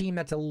 They're a team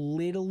that's a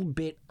little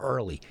bit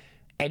early.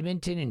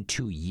 Edmonton in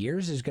 2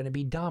 years is going to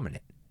be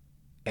dominant.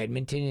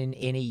 Edmonton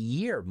in a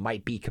year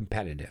might be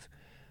competitive.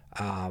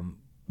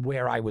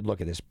 Where I would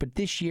look at this. But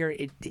this year,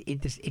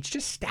 it's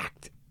just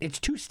stacked. It's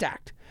too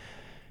stacked.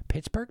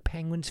 Pittsburgh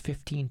Penguins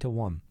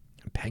 15-1.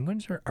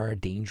 Penguins are a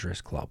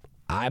dangerous club.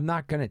 I'm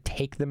not going to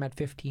take them at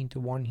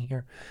 15-1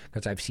 here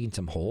because I've seen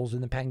some holes in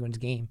the Penguins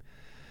game.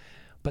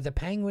 But the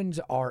Penguins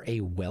are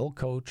a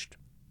well-coached,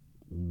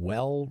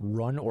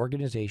 well-run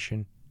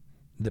organization.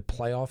 The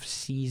playoff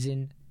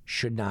season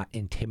should not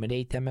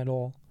intimidate them at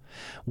all.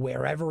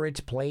 Wherever it's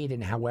played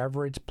and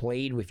however it's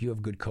played, if you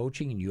have good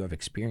coaching and you have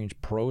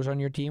experienced pros on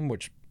your team,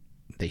 which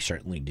they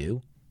certainly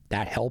do,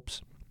 that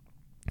helps.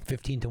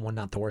 15-1,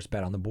 not the worst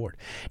bet on the board.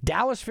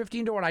 Dallas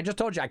 15-1. I just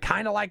told you I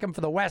kind of like them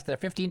for the West. They're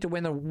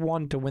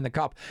 15-1 to win the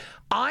Cup.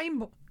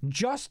 I'm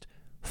just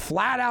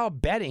flat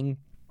out betting.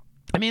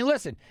 I mean,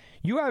 listen,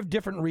 you have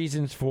different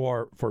reasons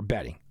for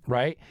betting,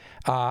 right?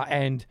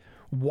 And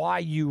why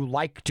you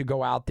like to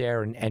go out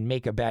there and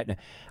make a bet.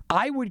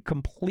 I would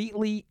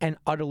completely and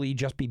utterly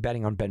just be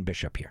betting on Ben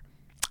Bishop here.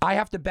 I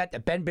have to bet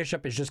that Ben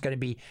Bishop is just going to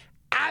be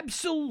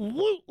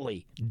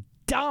absolutely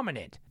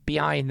dominant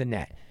behind the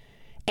net.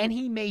 And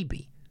he may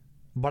be.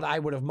 But I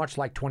would have much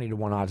liked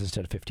 20-1 odds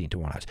instead of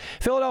 15-1 odds.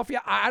 Philadelphia,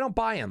 I don't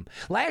buy him.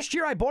 Last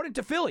year, I bought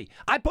into Philly.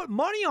 I put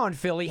money on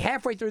Philly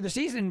halfway through the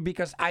season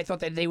because I thought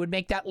that they would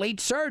make that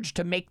late surge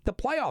to make the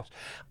playoffs.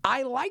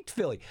 I liked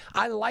Philly.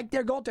 I like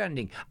their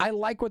goaltending. I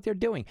like what they're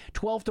doing.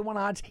 12-1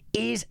 odds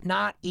is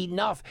not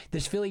enough.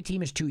 This Philly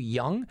team is too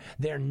young.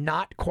 They're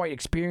not quite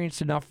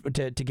experienced enough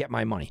to get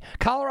my money.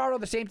 Colorado,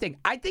 the same thing.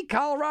 I think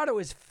Colorado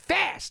is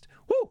fast.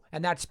 Woo!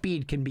 And that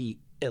speed can be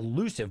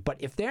elusive, but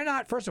if they're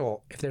not, first of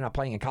all, if they're not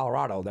playing in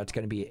Colorado, that's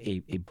going to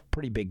be a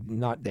pretty big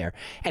nut there.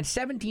 And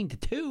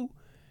 17-2,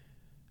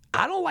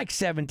 I don't like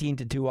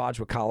 17-2 odds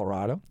with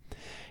Colorado.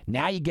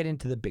 Now you get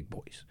into the big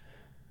boys.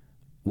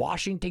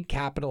 Washington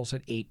Capitals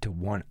at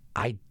 8-1.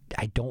 I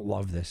don't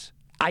love this.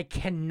 I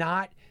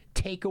cannot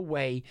take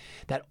away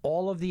that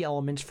all of the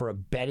elements for a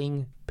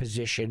betting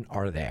position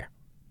are there.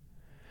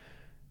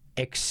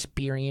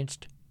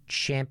 Experienced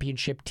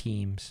championship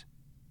teams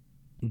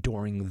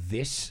during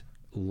this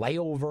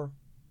layover,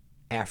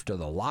 after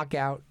the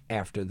lockout,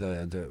 after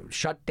the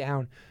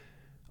shutdown,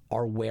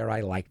 are where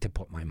I like to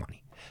put my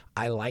money.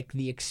 I like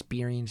the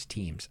experienced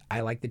teams.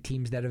 I like the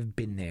teams that have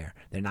been there.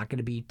 They're not going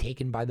to be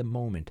taken by the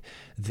moment.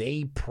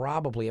 They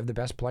probably have the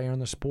best player in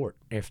the sport,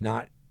 if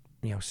not,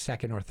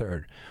 second or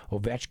third.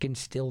 Ovechkin's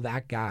still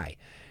that guy.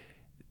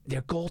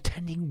 Their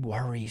goaltending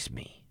worries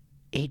me.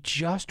 It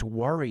just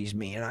worries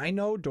me. And I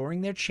know during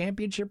their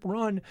championship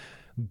run,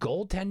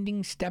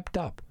 goaltending stepped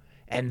up.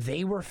 And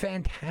they were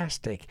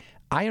fantastic.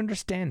 I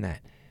understand that.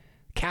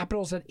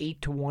 Capitals at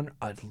 8-1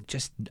 are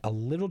just a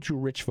little too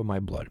rich for my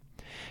blood.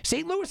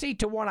 St. Louis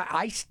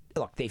 8-1.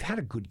 Look, they've had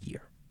a good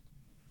year.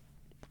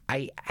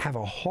 I have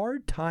a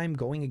hard time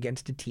going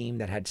against a team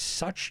that had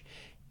such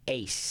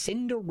a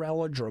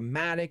Cinderella,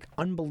 dramatic,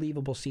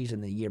 unbelievable season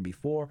the year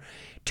before,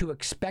 to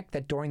expect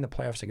that during the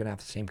playoffs they're going to have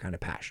the same kind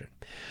of passion.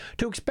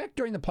 To expect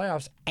during the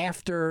playoffs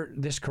after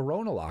this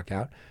Corona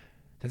lockout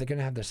that they're going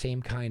to have the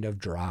same kind of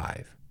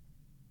drive.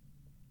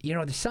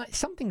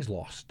 Something's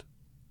lost.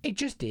 It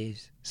just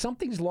is.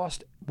 Something's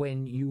lost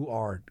when you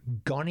are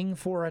gunning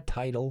for a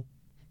title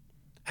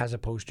as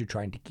opposed to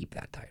trying to keep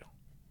that title.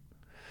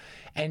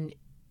 And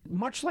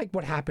much like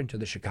what happened to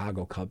the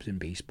Chicago Cubs in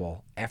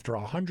baseball, after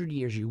 100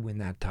 years you win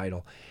that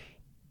title.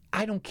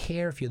 I don't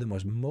care if you're the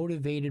most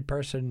motivated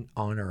person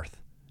on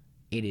earth.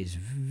 It is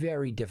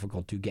very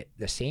difficult to get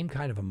the same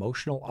kind of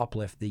emotional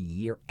uplift the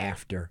year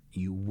after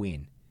you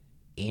win,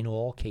 in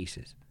all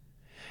cases.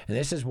 And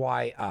this is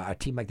why a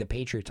team like the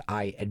Patriots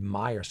I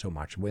admire so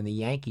much. When the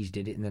Yankees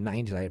did it in the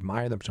 90s, I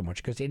admire them so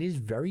much because it is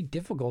very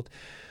difficult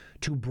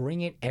to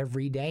bring it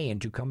every day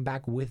and to come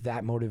back with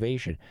that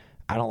motivation.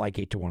 I don't like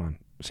 8-1 on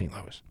St.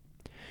 Louis.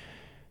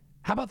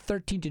 How about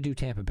 13-2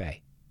 Tampa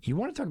Bay? You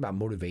want to talk about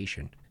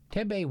motivation.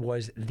 Tampa Bay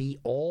was the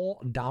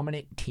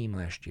all-dominant team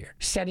last year,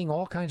 setting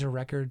all kinds of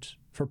records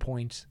for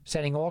points,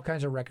 setting all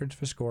kinds of records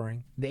for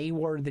scoring. They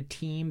were the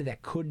team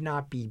that could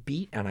not be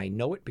beat, and I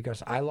know it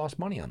because I lost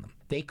money on them.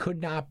 They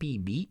could not be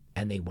beat,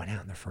 and they went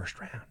out in the first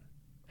round.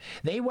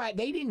 They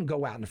didn't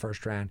go out in the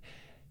first round.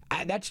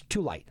 That's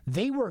too light.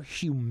 They were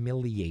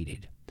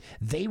humiliated.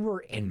 They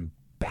were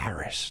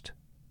embarrassed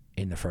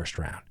in the first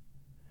round.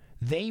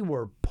 They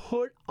were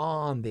put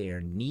on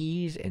their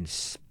knees and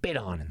spit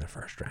on in the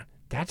first round.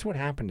 That's what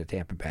happened to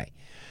Tampa Bay.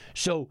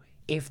 So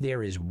if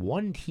there is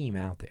one team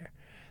out there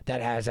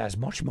that has as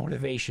much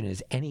motivation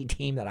as any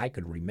team that I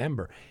could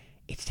remember,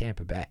 it's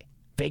Tampa Bay.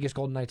 Vegas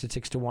Golden Knights at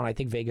 6-1. I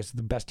think Vegas is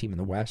the best team in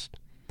the West.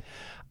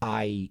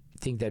 I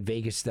think that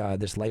Vegas,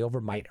 this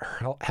layover, might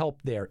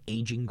help their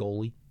aging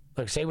goalie.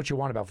 Look, say what you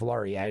want about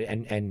Fleury,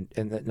 and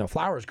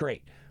Flower is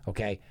great,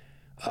 okay?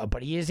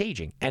 But he is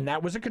aging. And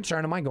that was a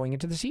concern of mine going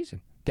into the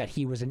season, that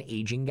he was an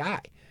aging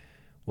guy.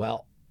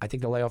 Well, I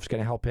think the layoff's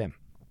going to help him.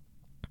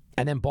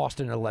 And then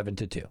Boston at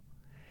 11-2.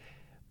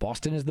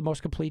 Boston is the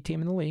most complete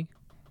team in the league.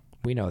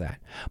 We know that.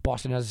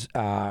 Boston has,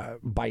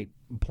 by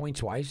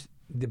points-wise,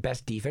 the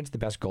best defense, the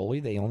best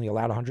goalie. They only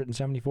allowed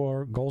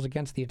 174 goals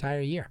against the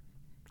entire year.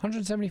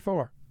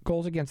 174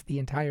 goals against the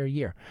entire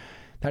year.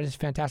 That is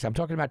fantastic. I'm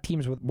talking about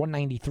teams with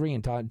 193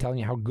 and telling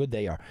you how good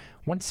they are.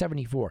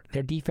 174.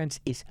 Their defense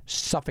is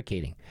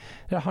suffocating.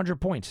 They're 100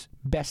 points.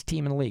 Best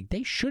team in the league.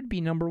 They should be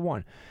number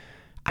one.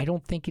 I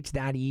don't think it's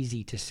that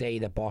easy to say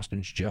that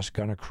Boston's just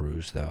going to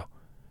cruise, though.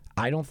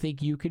 I don't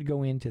think you could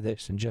go into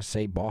this and just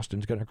say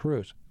Boston's going to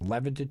cruise.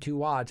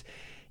 11-2 odds,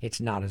 it's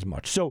not as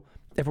much. So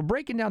if we're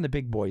breaking down the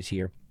big boys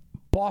here,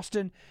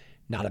 Boston,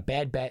 not a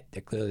bad bet.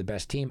 They're clearly the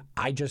best team.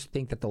 I just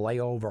think that the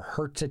layover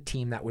hurts a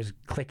team that was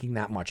clicking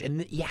that much. And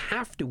we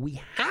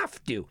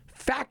have to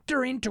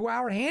factor into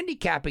our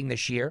handicapping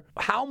this year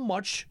how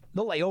much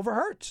the layover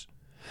hurts.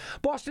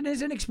 Boston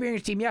is an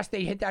experienced team. Yes,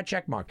 they hit that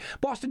check mark.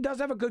 Boston does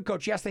have a good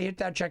coach. Yes, they hit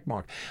that check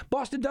mark.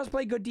 Boston does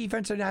play good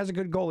defense and has a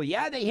good goalie.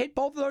 Yeah, they hit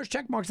both of those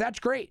check marks. That's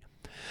great.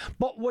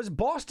 But was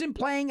Boston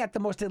playing at the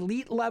most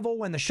elite level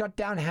when the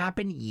shutdown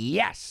happened?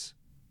 Yes.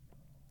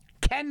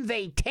 Can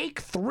they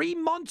take 3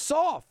 months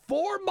off,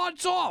 4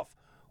 months off,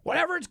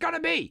 whatever it's going to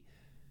be,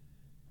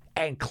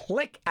 and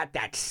click at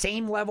that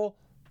same level?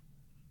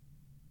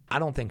 I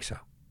don't think so.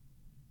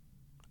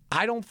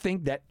 I don't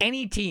think that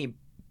any team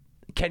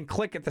can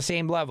click at the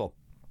same level.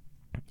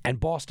 And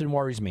Boston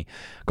worries me.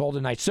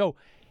 Golden Knights. So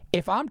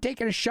if I'm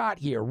taking a shot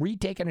here,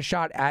 retaking a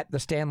shot at the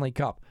Stanley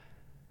Cup,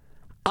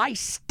 I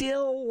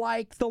still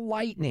like the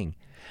Lightning.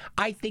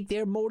 I think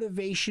their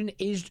motivation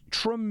is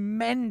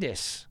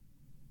tremendous.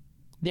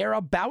 They're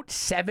about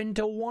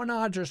 7-1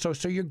 odds or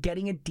so you're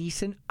getting a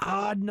decent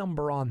odd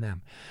number on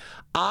them.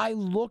 I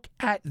look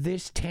at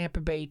this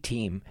Tampa Bay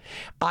team.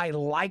 I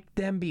liked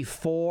them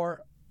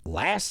before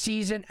last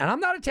season, and I'm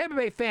not a Tampa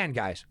Bay fan,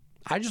 guys.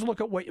 I just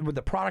look at with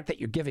the product that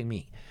you're giving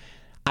me.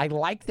 I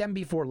liked them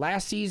before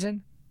last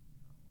season.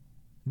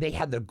 They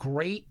had the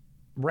great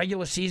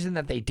regular season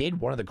that they did,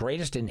 one of the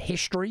greatest in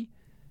history,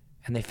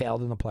 and they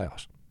failed in the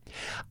playoffs.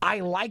 I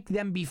liked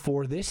them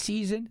before this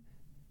season.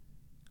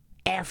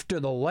 After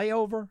the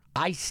layover,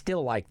 I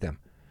still like them.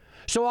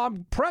 So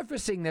I'm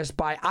prefacing this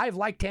by I've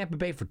liked Tampa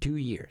Bay for 2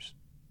 years.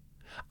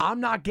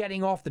 I'm not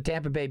getting off the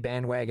Tampa Bay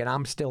bandwagon.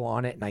 I'm still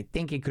on it, and I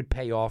think it could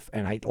pay off,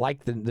 and I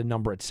like the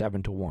number at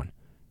 7-1.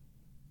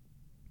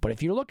 But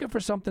if you're looking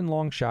for something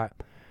long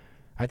shot,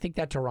 I think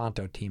that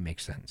Toronto team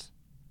makes sense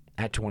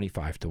at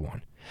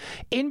 25-1.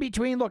 In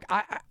between, look,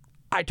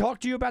 I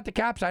talked to you about the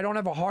Caps. I don't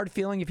have a hard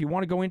feeling if you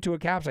want to go into a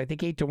Caps. I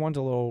think 8-1's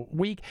a little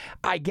weak.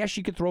 I guess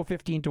you could throw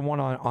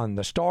 15-1 on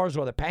the Stars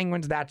or the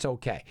Penguins. That's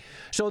okay.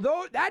 So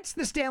that's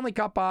the Stanley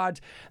Cup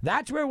odds.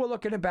 That's where we're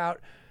looking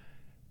about.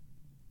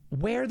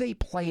 Where they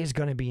play is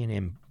going to be an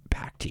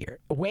impact here.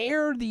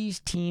 Where these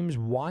teams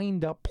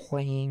wind up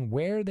playing,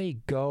 where they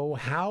go,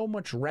 how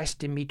much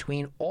rest in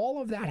between, all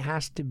of that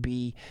has to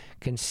be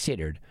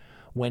considered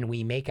when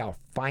we make our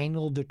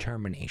final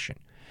determination.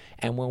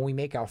 And when we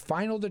make our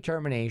final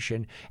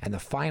determination and the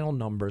final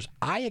numbers,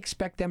 I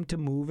expect them to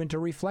move and to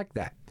reflect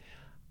that.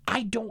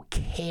 I don't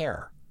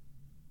care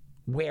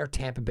where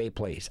Tampa Bay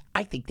plays.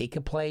 I think they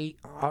could play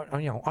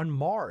on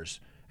Mars,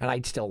 and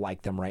I'd still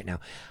like them right now.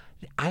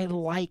 I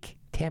like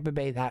Tampa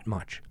Bay that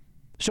much.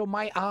 So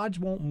my odds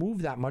won't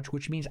move that much,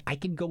 which means I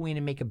can go in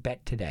and make a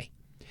bet today.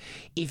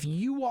 If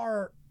you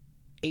are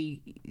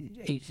a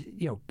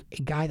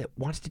guy that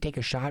wants to take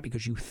a shot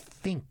because you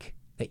think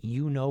that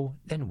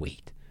then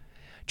wait.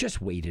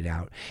 Just wait it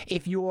out.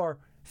 If your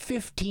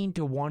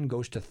 15-1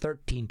 goes to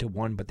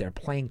 13-1, but they're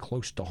playing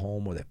close to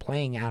home or they're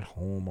playing at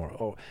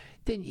home,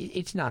 then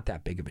it's not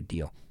that big of a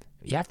deal.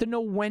 You have to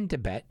know when to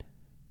bet,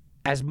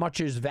 as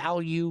much as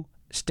value,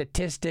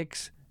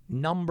 statistics,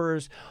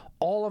 numbers,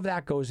 all of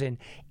that goes in.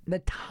 The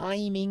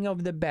timing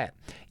of the bet,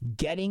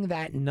 getting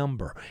that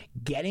number,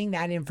 getting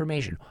that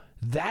information,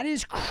 that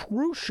is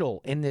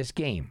crucial in this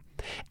game.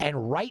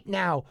 And right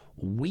now,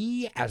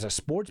 we as a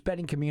sports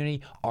betting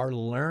community are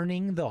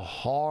learning the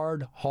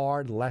hard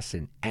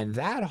lesson. And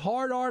that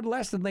hard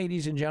lesson,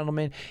 ladies and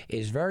gentlemen,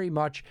 is very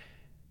much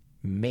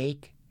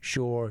make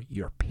sure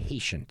you're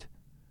patient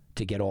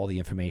to get all the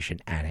information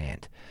at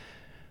hand.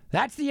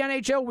 That's the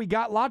NHL. We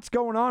got lots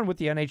going on with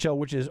the NHL,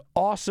 which is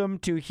awesome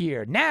to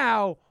hear.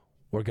 Now,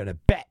 we're going to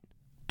bet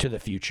to the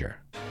future.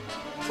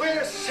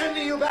 We're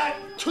sending you back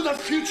to the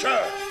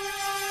future.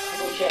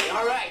 Okay,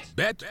 all right.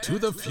 Bet to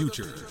the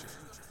future.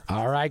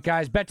 All right,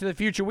 guys, bet to the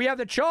future. We have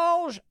the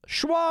Charles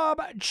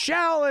Schwab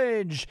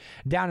Challenge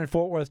down in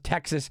Fort Worth,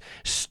 Texas,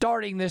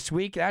 starting this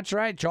week. That's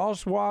right, Charles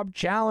Schwab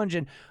Challenge,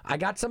 and I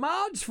got some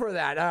odds for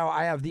that.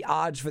 I have the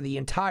odds for the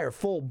entire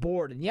full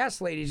board. And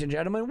yes, ladies and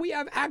gentlemen, we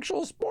have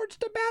actual sports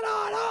to bet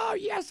on. Oh,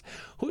 yes.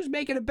 Who's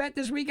making a bet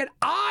this weekend?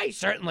 I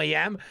certainly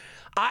am.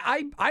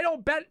 I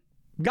don't bet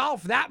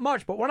golf that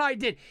much, but when I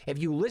did, if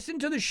you listen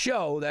to the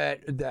show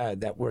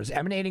that was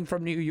emanating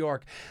from New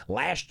York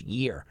last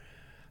year,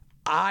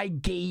 I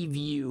gave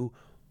you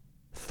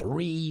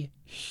 3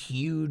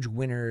 huge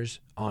winners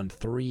on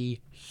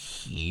 3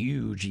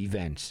 huge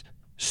events.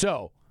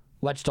 So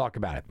let's talk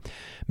about it.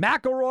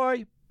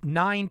 McIlroy,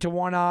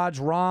 9-1 odds.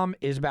 Rahm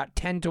is about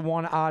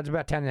 10-1 odds,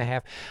 about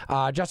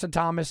 10.5. Justin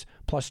Thomas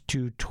plus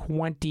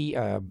 220.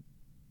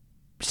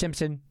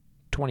 Simpson,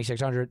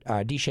 2,600.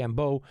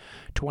 DeChambeau,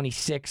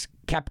 26.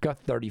 Koepka,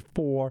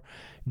 34.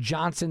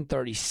 Johnson,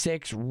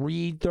 36.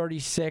 Reed,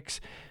 36.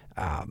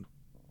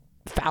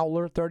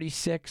 Fowler,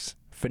 36.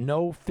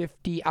 Finau,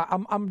 50.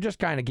 I'm just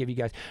kind of give you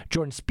guys.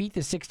 Jordan Spieth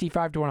is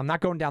 65-1. I'm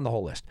not going down the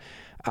whole list.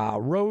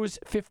 Rose,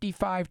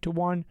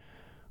 55-1.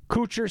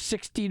 Kuchar,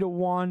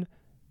 60-1.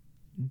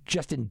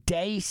 Justin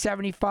Day,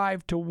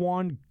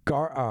 75-1.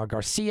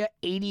 Garcia,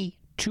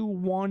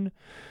 80-1.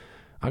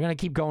 I'm going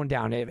to keep going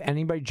down. If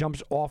anybody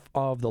jumps off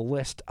of the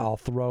list, I'll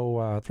throw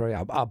out.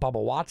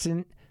 Bubba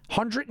Watson,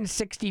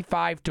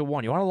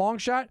 165-1. You want a long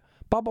shot?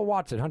 Bubba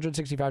Watson,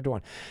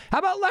 165-1. How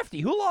about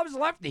Lefty? Who loves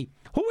Lefty?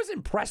 Who was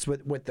impressed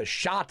with the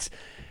shots?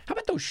 How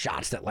about those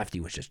shots that Lefty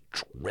was just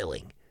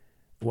drilling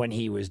when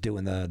he was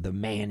doing the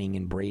Manning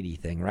and Brady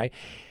thing, right?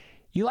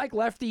 You like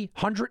Lefty?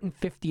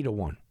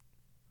 150-1.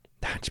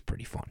 That's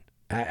pretty fun.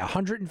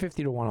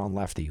 150-1 on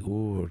Lefty.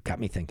 Ooh, got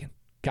me thinking.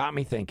 Got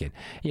me thinking.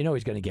 You know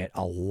he's going to get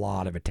a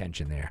lot of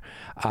attention there.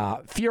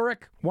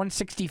 Furyk,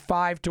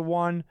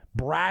 165-1.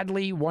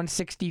 Bradley,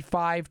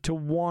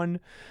 165-1.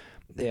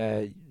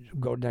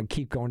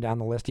 Keep going down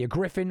the list here.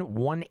 Griffin,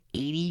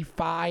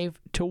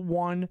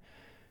 185-1.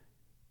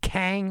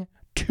 Kang,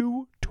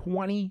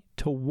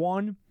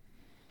 220-1.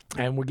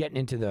 And we're getting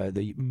into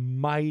the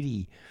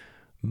mighty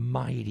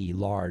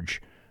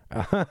large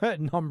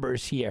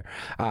numbers here.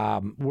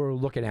 We're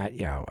looking at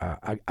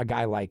a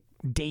guy like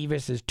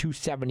Davis is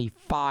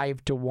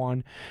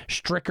 275-1.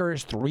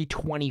 Stricker's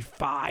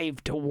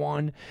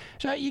 325-1.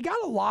 So you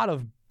got a lot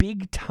of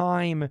big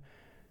time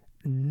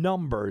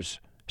numbers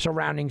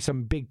surrounding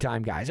some big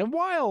time guys. And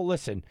while,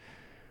 listen,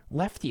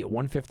 Lefty at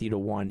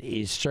 150-1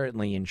 is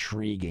certainly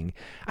intriguing,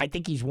 I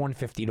think he's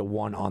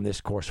 150-1 on this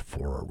course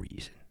for a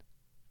reason,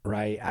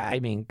 right? I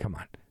mean, come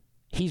on.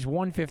 He's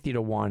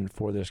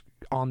 150-1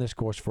 on this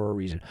course for a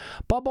reason.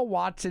 Bubba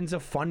Watson's a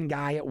fun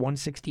guy at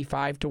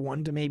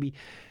 165-1 to maybe.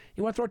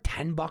 You want to throw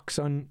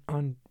 $10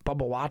 on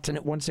Bubba Watson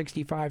at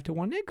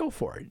 165-1? Go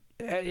for it.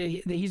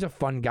 He's a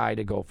fun guy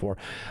to go for.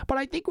 But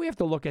I think we have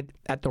to look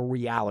at the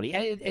reality.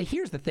 And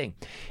here's the thing.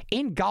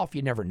 In golf,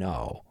 you never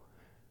know.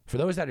 For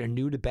those that are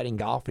new to betting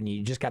golf and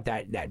you just got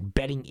that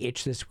betting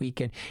itch this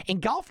weekend, in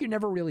golf, you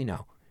never really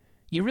know.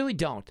 You really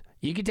don't.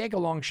 You can take a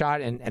long shot,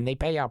 and they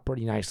pay out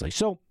pretty nicely.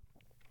 So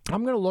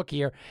I'm going to look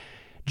here.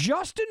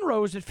 Justin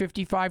Rose at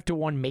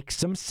 55-1 makes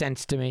some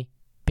sense to me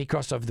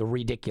because of the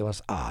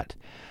ridiculous odd.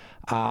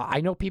 I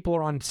know people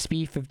are on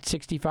Spieth at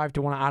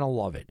 65-1. I don't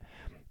love it.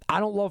 I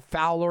don't love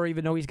Fowler,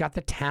 even though he's got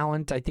the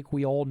talent. I think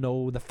we all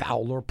know the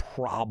Fowler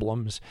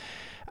problems.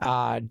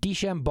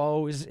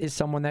 DeChambeau is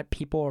someone that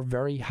people are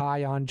very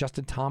high on.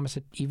 Justin Thomas,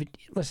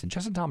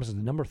 Justin Thomas is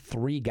the number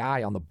 3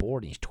 guy on the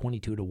board, and he's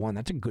 22-1.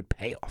 That's a good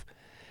payoff.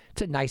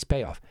 It's a nice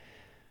payoff.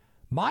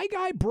 My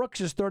guy Brooks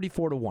is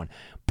 34-1.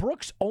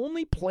 Brooks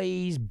only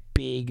plays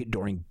big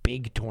during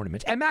big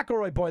tournaments. And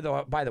McIlroy,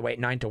 by the way, at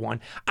 9-1.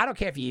 I don't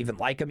care if you even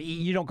like him.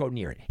 You don't go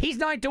near it. He's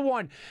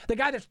 9-1. The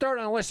guy that's third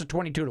on the list is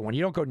 22-1.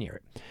 You don't go near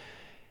it.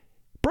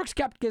 Brooks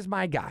Koepka is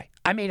my guy.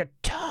 I made a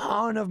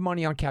ton of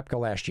money on Koepka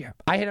last year.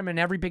 I hit him in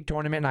every big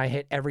tournament, and I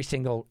hit every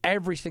single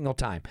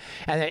time.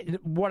 And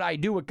what I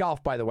do with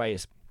golf, by the way,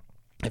 is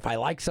if I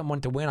like someone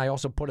to win, I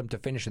also put him to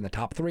finish in the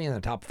top 3 and the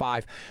top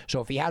 5.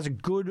 So if he has a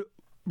good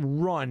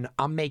run,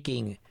 I'm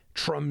making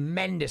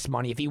tremendous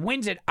money. If he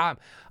wins it,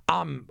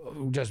 I'm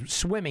just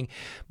swimming.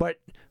 But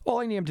all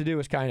I need him to do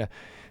is kind of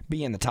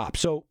be in the top.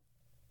 So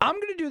I'm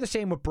going to do the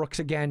same with Brooks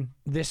again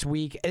this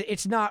week.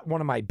 It's not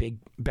one of my big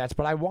bets,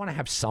 but I want to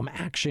have some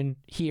action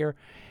here.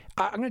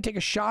 I'm going to take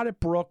a shot at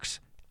Brooks,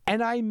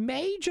 and I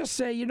may just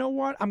say, you know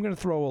what? I'm going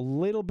to throw a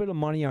little bit of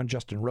money on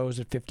Justin Rose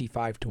at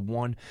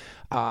 55-1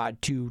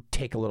 to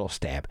take a little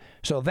stab.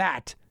 So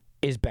that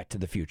is bet to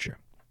the future.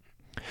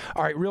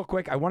 All right, real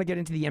quick, I want to get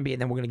into the NBA,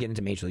 and then we're going to get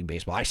into Major League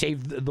Baseball. I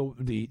saved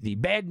the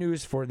bad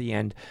news for the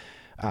end,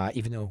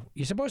 even though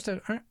you're supposed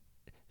to.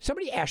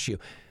 Somebody asks you,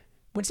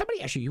 when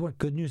somebody asks you, you want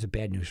good news or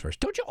bad news first,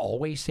 don't you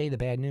always say the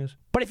bad news?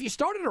 But if you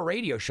started a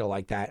radio show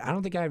like that, I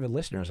don't think I have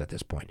listeners at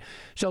this point.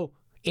 So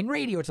in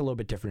radio, it's a little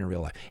bit different in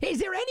real life. Is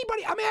there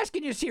anybody, I'm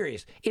asking you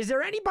serious, is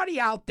there anybody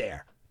out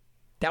there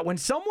that when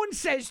someone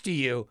says to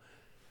you,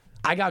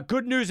 I got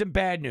good news and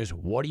bad news,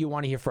 what do you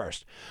want to hear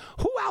first?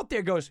 Who out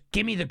there goes,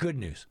 give me the good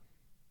news?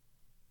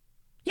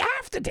 You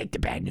have to take the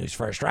bad news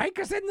first, right?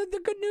 Because then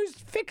the good news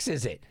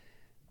fixes it.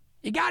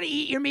 You got to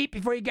eat your meat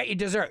before you get your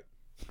dessert,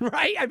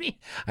 right? I mean,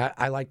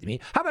 I like the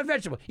meat. How about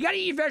vegetables? You got to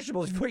eat your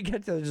vegetables before you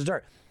get to the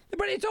dessert.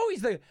 But it's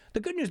always the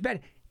good news bad.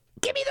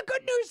 Give me the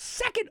good news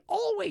second,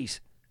 always.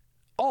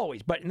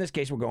 Always. But in this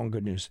case, we're going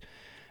good news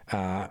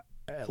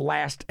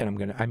last, and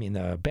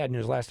the bad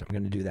news last. I'm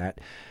going to do that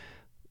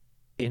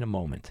in a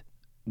moment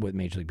with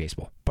Major League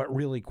Baseball. But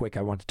really quick,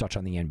 I want to touch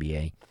on the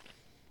NBA.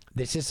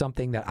 This is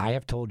something that I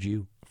have told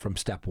you from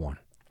step one.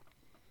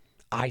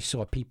 I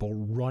saw people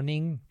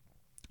running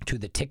to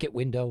the ticket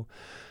window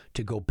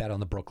to go bet on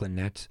the Brooklyn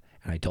Nets,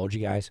 and I told you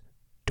guys,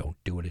 don't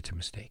do it. It's a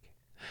mistake.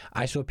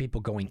 I saw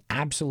people going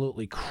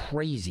absolutely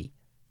crazy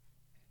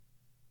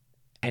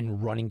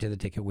and running to the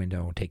ticket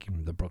window and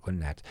taking the Brooklyn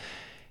Nets,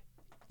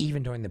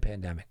 even during the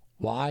pandemic.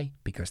 Why?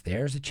 Because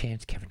there's a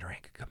chance Kevin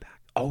Durant could come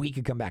back. Oh, he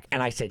could come back.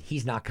 And I said,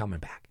 he's not coming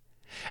back.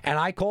 And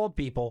I called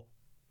people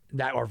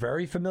that are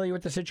very familiar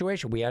with the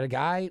situation. We had a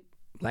guy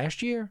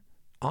last year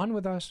on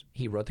with us.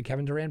 He wrote the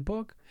Kevin Durant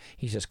book.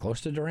 He's as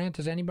close to Durant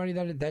as anybody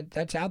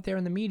that's out there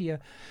in the media.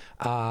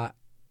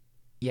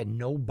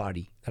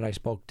 Nobody that I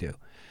spoke to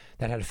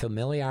that had a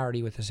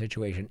familiarity with the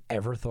situation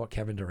ever thought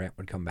Kevin Durant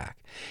would come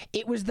back.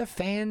 It was the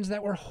fans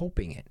that were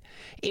hoping it.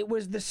 It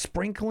was the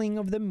sprinkling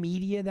of the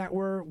media that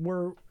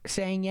were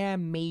saying, yeah,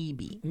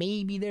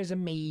 maybe there's a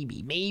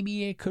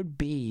maybe it could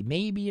be,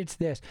 maybe it's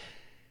this.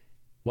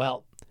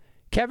 Well,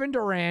 Kevin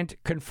Durant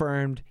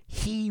confirmed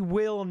he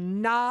will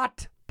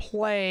not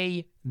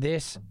play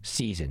this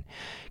season.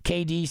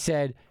 KD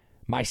said,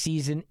 my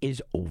season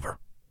is over.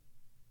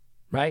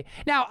 Right?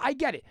 Now, I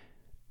get it.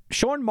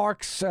 Sean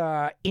Marks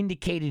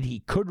indicated he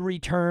could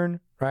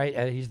return,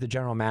 right? He's the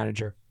general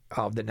manager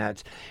of the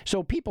Nets.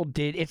 So people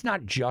did, it's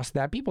not just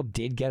that. People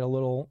did get a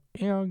little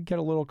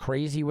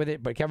crazy with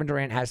it, but Kevin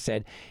Durant has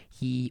said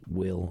he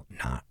will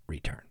not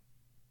return.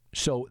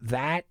 So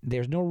that,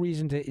 there's no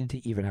reason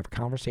to even have a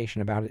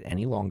conversation about it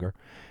any longer.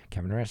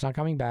 Kevin Durant's not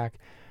coming back.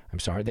 I'm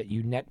sorry that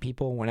you net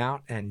people went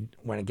out and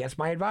went against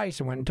my advice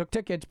and went and took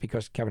tickets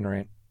because Kevin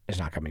Durant is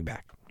not coming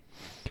back.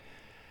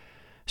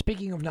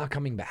 Speaking of not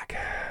coming back,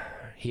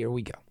 here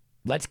we go.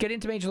 Let's get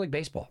into Major League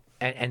Baseball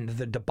and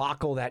the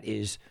debacle that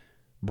is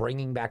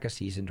bringing back a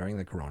season during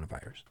the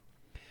coronavirus.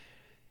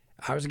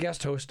 I was a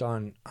guest host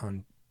on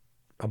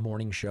a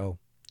morning show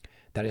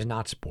that is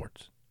not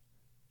sports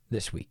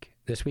this week.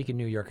 This week in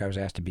New York, I was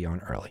asked to be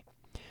on early.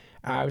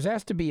 I was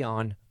asked to be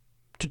on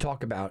to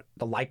talk about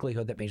the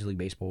likelihood that Major League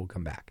Baseball will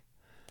come back.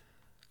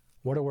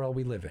 What a world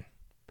we live in.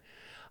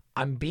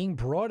 I'm being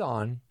brought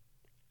on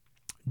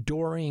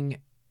during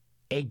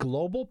a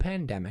global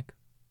pandemic.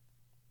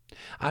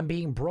 I'm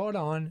being brought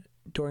on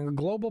during a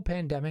global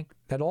pandemic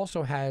that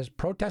also has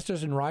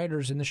protesters and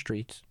rioters in the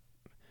streets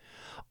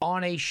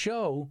on a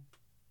show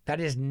that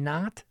is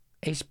not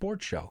a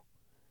sports show.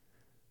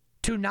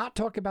 To not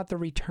talk about the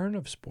return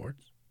of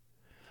sports,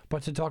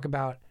 but to talk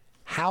about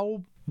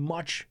how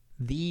much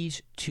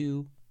these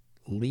two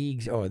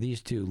leagues, or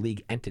these two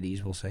league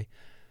entities, we'll say,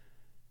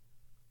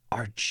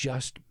 are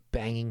just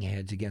banging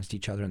heads against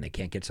each other and they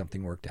can't get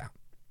something worked out.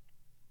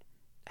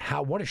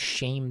 What a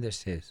shame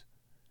this is.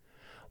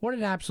 What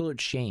an absolute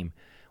shame.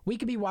 We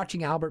could be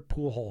watching Albert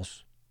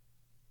Pujols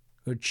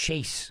or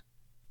chase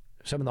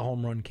some of the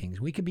home run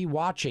kings. We could be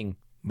watching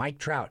Mike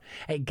Trout,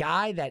 a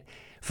guy that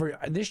for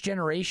this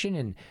generation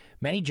and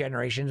many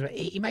generations,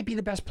 he might be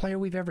the best player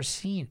we've ever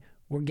seen.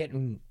 We're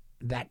getting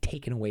that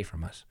taken away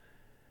from us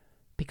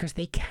because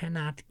they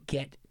cannot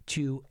get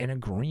to an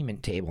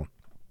agreement table.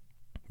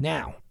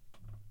 Now,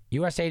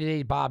 USA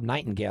Today's Bob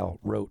Nightingale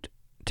wrote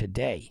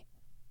today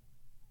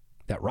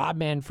that Rob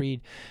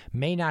Manfred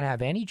may not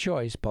have any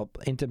choice but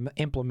to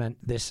implement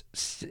this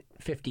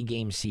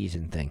 50-game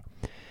season thing.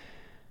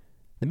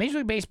 The Major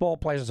League Baseball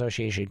Players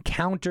Association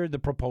countered the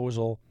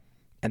proposal,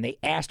 and they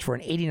asked for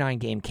an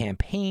 89-game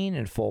campaign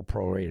and full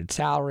prorated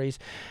salaries.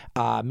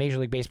 Major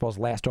League Baseball's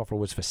last offer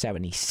was for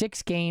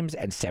 76 games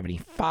and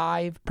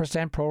 75%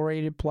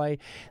 prorated play.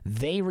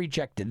 They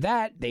rejected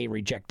that.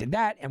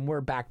 And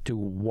we're back to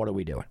what are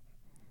we doing?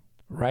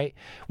 Right?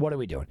 What are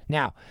we doing?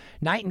 Now,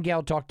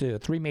 Nightingale talked to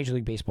 3 Major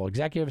League Baseball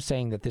executives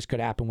saying that this could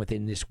happen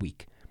within this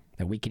week,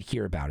 that we could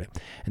hear about it.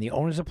 And the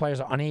owners of players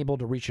are unable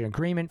to reach an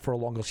agreement for a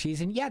longer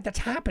season. Yeah, that's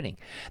happening.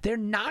 They're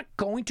not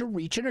going to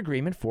reach an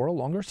agreement for a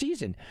longer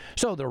season.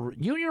 So the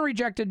union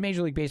rejected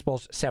Major League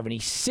Baseball's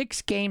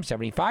 76 games,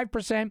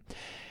 75%,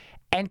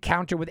 and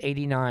counter with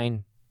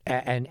 89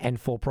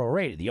 and full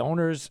prorated. The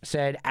owners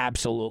said,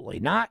 absolutely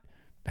not.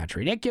 That's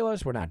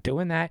ridiculous. We're not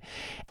doing that.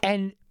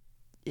 And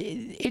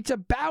it's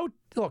about,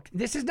 look,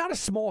 this is not a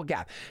small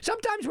gap.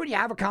 Sometimes when you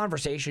have a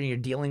conversation and you're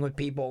dealing with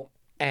people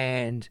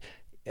and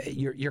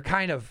you're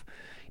kind of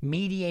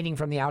mediating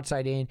from the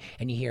outside in,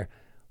 and you hear,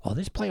 well,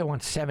 this player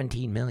wants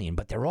 $17 million,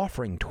 but they're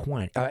offering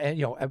 20,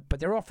 but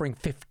they're offering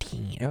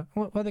 15.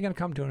 Well, they're going to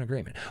come to an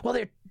agreement. Well,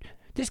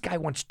 this guy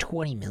wants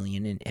 $20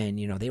 million, and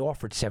they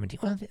offered 17.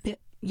 Well,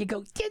 you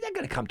go, yeah, they're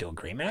going to come to an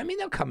agreement. I mean,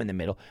 they'll come in the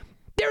middle.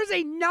 There's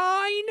a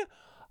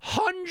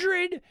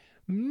 $900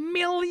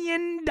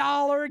 million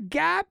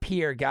gap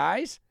here,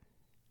 guys.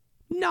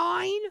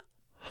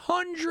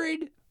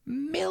 $900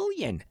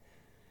 million.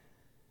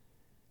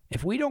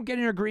 If we don't get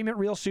an agreement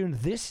real soon,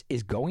 this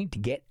is going to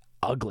get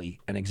ugly,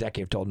 an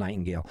executive told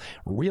Nightingale.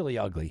 Really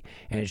ugly.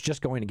 And it's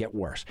just going to get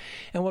worse.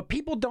 And what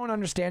people don't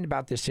understand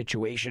about this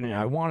situation, and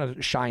I want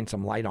to shine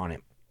some light on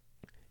it,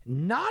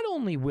 not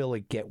only will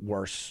it get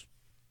worse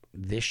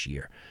this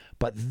year,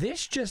 but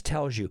this just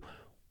tells you,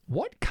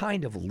 what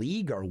kind of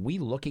league are we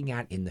looking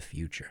at in the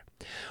future?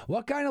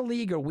 What kind of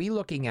league are we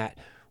looking at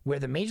where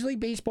the Major League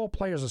Baseball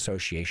Players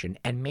Association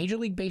and Major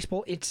League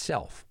Baseball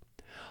itself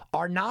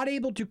are not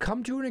able to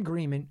come to an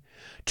agreement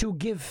to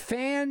give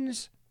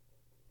fans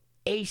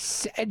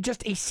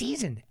just a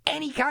season,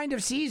 any kind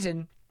of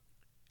season,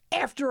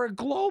 after a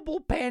global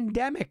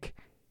pandemic?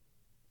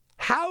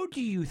 How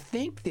do you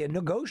think the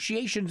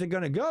negotiations are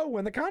going to go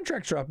when the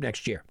contracts are up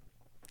next year?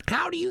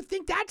 How do you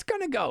think that's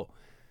going to go?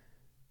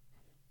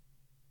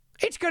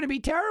 It's going to be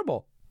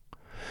terrible.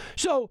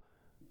 So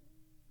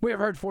we've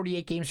heard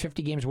 48 games,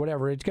 50 games,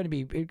 whatever. It's going to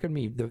be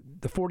the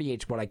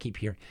 48's what I keep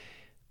hearing.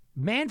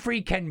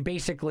 Manfred can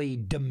basically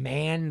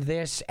demand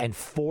this and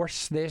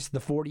force this, the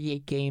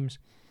 48 games,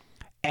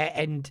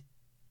 and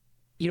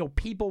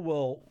people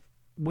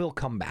will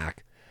come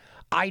back.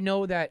 I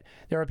know that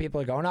there are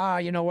people that are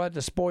going, you know what,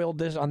 the spoiled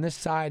this on this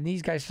side, and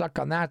these guys suck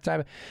on that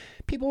side.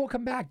 People will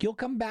come back. You'll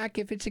come back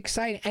if it's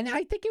exciting, and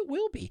I think it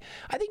will be.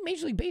 I think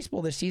Major League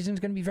Baseball this season is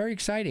going to be very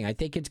exciting. I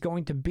think it's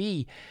going to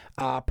be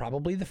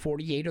probably the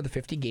 48 or the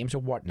 50 games or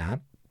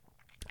whatnot.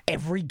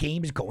 Every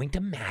game is going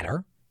to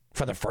matter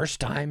for the first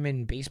time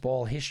in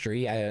baseball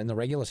history in the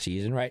regular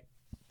season, right?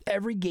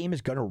 Every game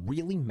is going to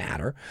really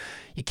matter.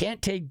 You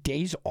can't take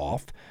days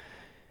off.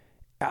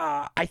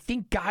 I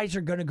think guys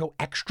are going to go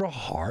extra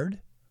hard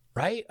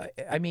right?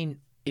 I mean,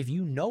 if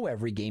you know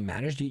every game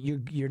matters,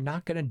 you're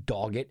not going to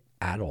dog it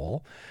at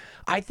all.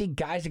 I think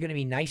guys are going to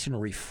be nice and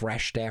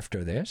refreshed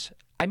after this.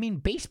 I mean,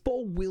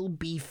 baseball will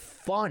be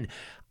fun.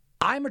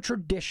 I'm a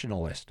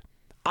traditionalist.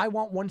 I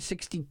want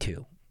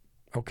 162,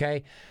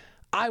 okay?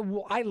 I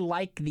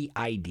like the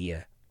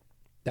idea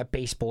that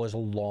baseball is a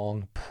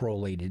long,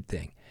 prolated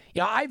thing.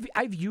 You know,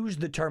 I've used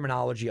the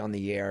terminology on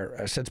the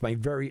air since my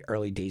very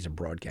early days of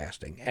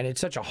broadcasting, and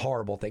it's such a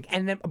horrible thing.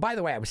 And then, by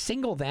the way, I was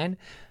single then.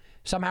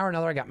 Somehow or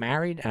another, I got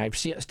married, and I've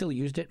still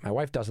used it. My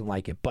wife doesn't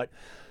like it, but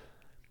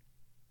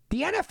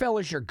the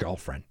NFL is your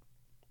girlfriend.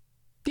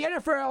 The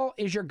NFL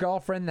is your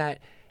girlfriend that,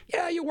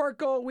 yeah, you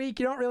work all week,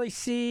 you don't really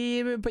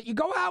see, but you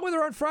go out with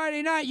her on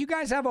Friday night. You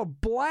guys have a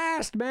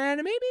blast, man.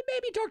 And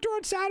maybe talk to her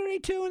on Saturday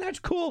too, and that's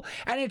cool.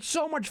 And it's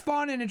so much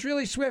fun, and it's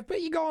really swift.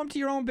 But you go home to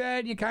your own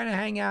bed, you kind of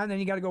hang out, and then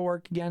you got to go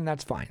work again.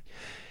 That's fine.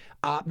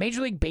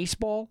 Major League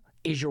Baseball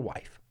is your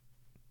wife.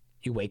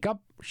 You wake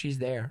up, she's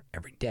there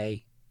every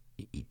day.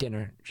 You eat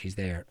dinner, she's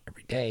there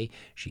every day.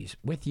 She's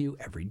with you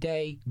every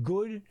day.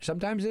 Good.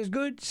 Sometimes there's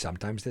good.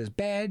 Sometimes there's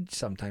bad.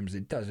 Sometimes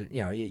it doesn't.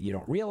 You know, you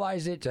don't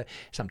realize it.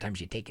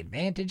 Sometimes you take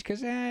advantage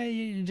because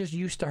you're just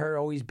used to her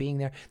always being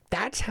there.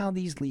 That's how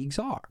these leagues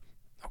are.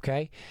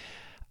 Okay.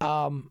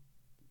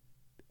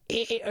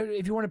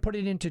 If you want to put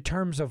it into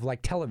terms of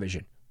like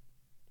television,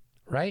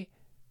 right?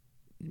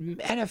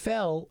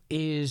 NFL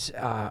is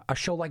a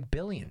show like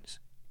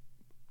Billions,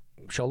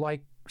 show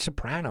like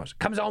Sopranos.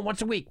 Comes on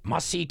once a week.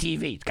 Must see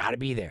TV. It's got to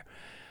be there.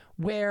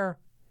 Where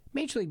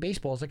Major League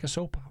Baseball is like a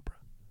soap opera.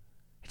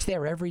 It's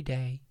there every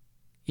day.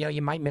 You know,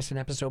 you might miss an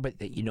episode, but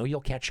you know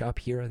you'll catch up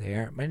here or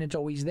there, and it's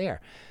always there.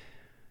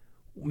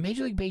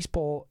 Major League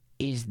Baseball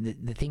is the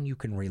thing you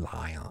can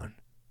rely on.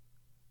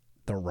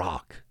 The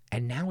rock.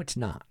 And now it's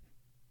not.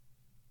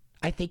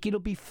 I think it'll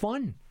be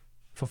fun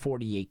for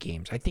 48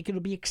 games. I think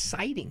it'll be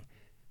exciting.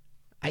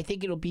 I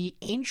think it'll be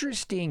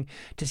interesting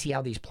to see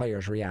how these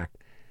players react.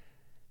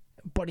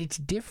 But it's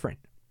different.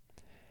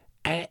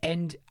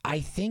 And I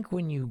think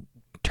when you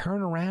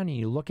turn around and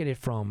you look at it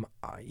from,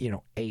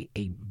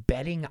 a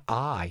betting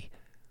eye,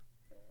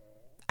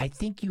 I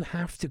think you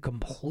have to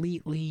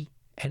completely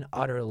and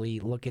utterly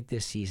look at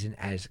this season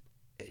as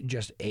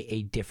just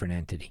a different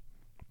entity.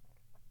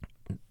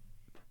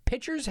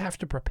 Pitchers have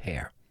to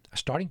prepare. A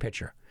starting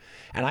pitcher,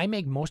 and I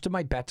make most of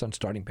my bets on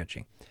starting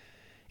pitching.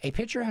 A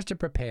pitcher has to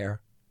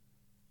prepare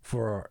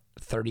for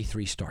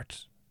 33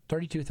 starts,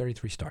 32,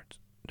 33 starts,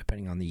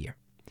 depending on the year.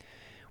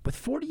 With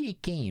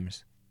 48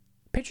 games,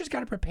 pitchers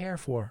got to prepare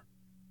for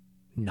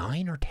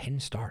 9 or 10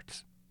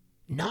 starts.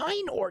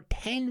 9 or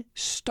 10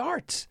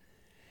 starts.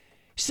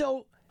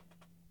 So,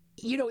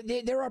 you know,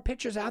 there are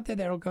pitchers out there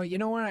that'll go, you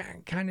know what,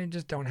 I kind of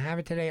just don't have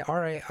it today. All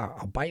right,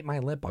 I'll bite my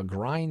lip, I'll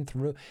grind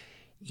through.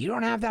 You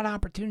don't have that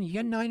opportunity. You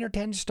got 9 or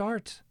 10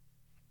 starts.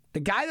 The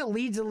guy that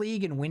leads the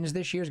league and wins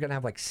this year is going to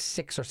have like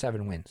 6 or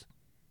 7 wins.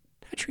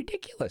 That's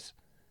ridiculous.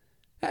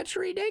 That's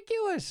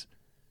ridiculous.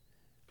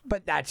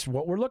 But that's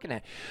what we're looking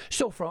at.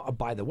 So,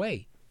 by the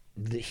way,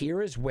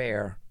 here is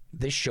where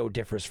this show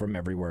differs from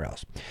everywhere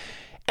else.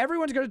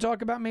 Everyone's going to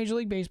talk about Major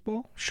League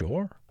Baseball.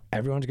 Sure.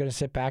 Everyone's going to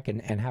sit back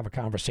and have a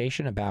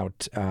conversation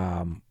about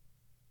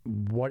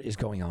what is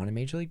going on in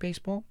Major League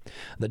Baseball,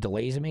 the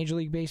delays in Major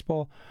League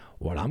Baseball.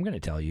 What I'm going to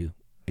tell you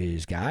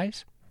is,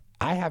 guys,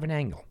 I have an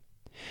angle.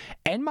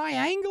 And my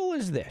angle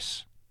is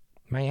this.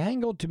 My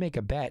angle to make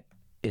a bet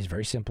is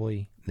very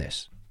simply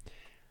this.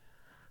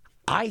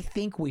 I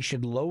think we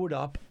should load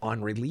up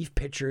on relief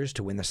pitchers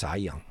to win the Cy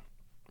Young.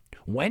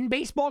 When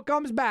baseball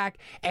comes back,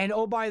 and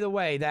oh, by the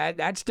way,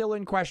 that's still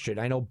in question.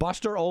 I know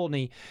Buster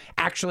Olney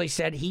actually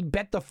said he'd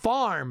bet the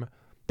farm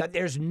that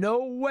there's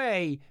no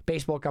way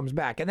baseball comes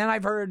back. And then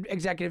I've heard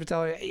executives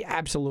tell you,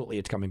 absolutely,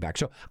 it's coming back.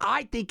 So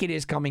I think it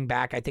is coming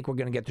back. I think we're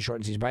going to get the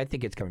shortened season, but I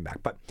think it's coming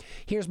back. But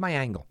here's my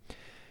angle.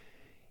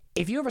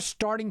 If you have a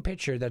starting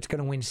pitcher that's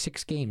going to win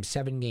 6 games,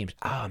 7 games,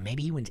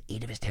 maybe he wins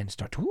 8 of his 10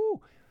 starts.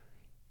 Woo!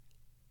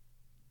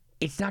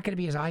 It's not going to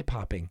be as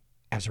eye-popping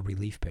as a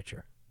relief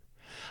pitcher.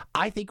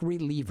 I think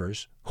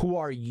relievers, who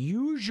are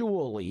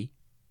usually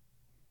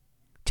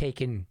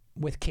taken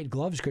with kid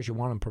gloves because you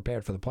want them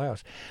prepared for the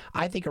playoffs,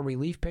 I think a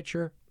relief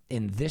pitcher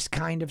in this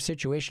kind of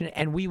situation,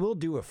 and we will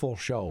do a full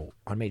show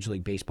on Major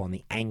League Baseball and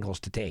the angles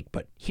to take,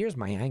 but here's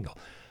my angle.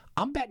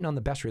 I'm betting on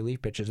the best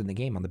relief pitchers in the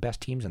game, on the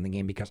best teams in the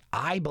game, because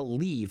I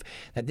believe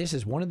that this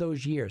is one of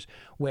those years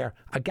where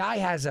a guy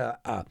has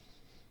a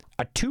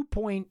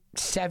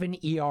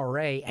 2.7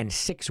 ERA and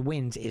 6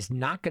 wins is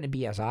not going to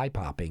be as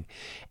eye-popping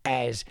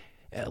as,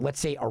 let's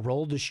say,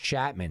 Aroldis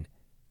Chapman,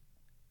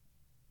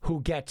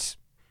 who gets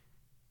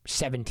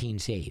 17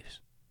 saves.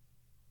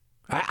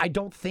 I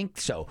don't think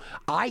so.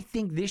 I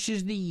think this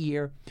is the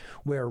year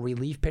where a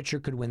relief pitcher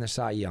could win the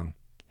Cy Young.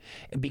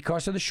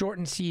 Because of the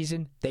shortened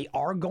season, they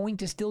are going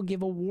to still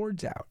give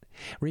awards out.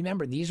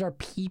 Remember, these are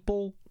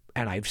people,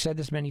 and I've said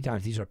this many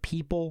times, these are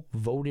people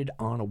voted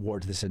on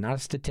awards. This is not a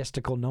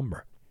statistical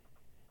number.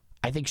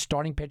 I think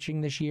starting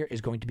pitching this year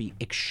is going to be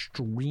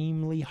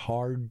extremely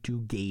hard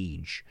to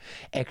gauge.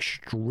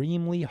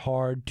 Extremely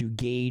hard to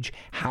gauge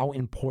how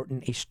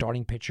important a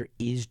starting pitcher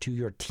is to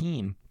your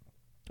team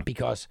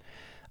because,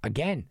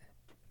 again,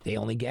 they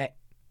only get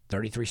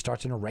 33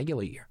 starts in a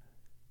regular year.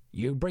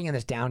 You're bringing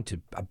this down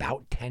to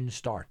about 10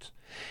 starts.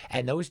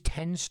 And those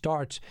 10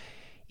 starts,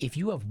 if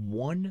you have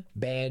one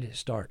bad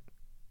start,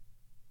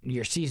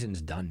 your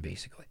season's done,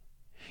 basically.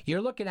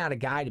 You're looking at a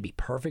guy to be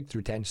perfect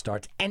through 10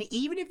 starts. And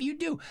even if you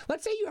do,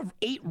 let's say you have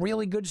 8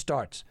 really good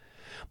starts,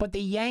 but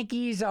the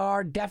Yankees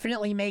are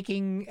definitely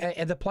making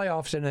the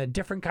playoffs in a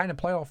different kind of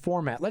playoff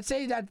format. Let's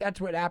say that's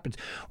what happens.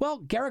 Well,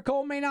 Garrett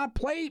Cole may not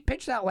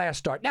pitch that last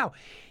start. Now,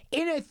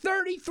 in a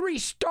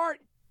 33-start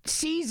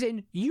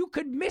season, you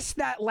could miss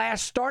that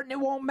last start and it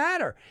won't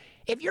matter.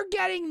 If you're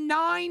getting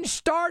 9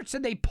 starts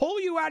and they pull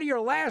you out of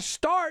your last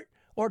start,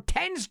 or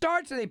 10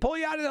 starts and they pull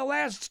you out of the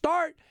last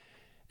start,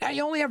 now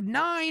you only have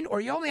 9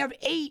 or you only have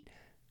 8.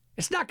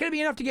 It's not going to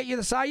be enough to get you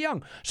the Cy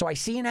Young. So I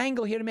see an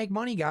angle here to make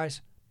money,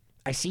 guys.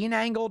 I see an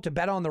angle to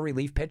bet on the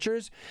relief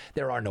pitchers.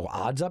 There are no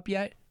odds up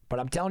yet,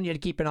 but I'm telling you to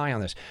keep an eye on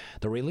this.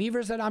 The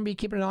relievers that I'm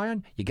keeping an eye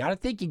on, you got to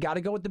think you got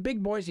to go with the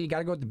big boys. You got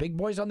to go with the big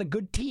boys on the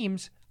good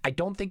teams. I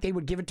don't think they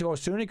would give it to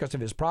Osuna because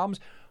of his problems.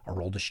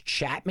 Aroldis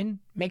Chapman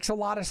makes a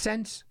lot of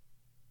sense,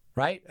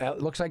 right?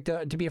 Looks like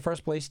to be a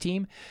first-place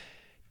team.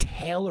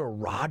 Taylor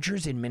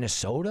Rogers in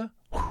Minnesota?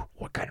 Whew,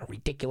 what kind of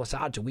ridiculous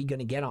odds are we going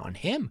to get on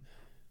him?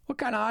 What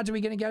kind of odds are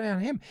we going to get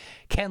on him?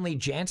 Kenley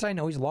Jansen, I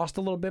know he's lost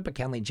a little bit, but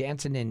Kenley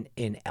Jansen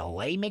in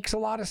L.A. makes a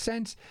lot of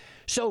sense.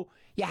 So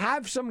you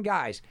have some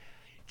guys.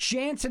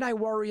 Jansen I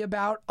worry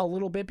about a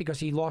little bit because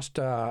he lost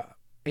a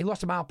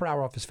mile per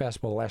hour off his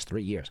fastball the last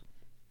 3 years.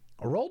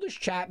 Aroldis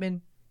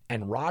Chapman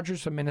and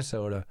Rogers from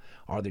Minnesota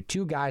are the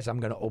 2 guys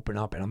I'm going to open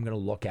up and I'm going to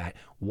look at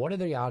what are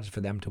the odds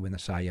for them to win the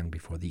Cy Young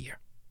before the year.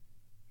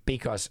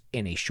 Because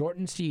in a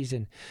shortened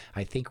season,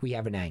 I think we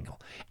have an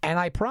angle. And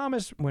I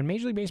promise, when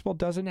Major League Baseball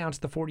does announce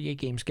the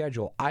 48-game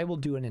schedule, I will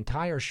do an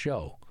entire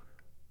show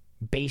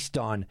based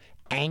on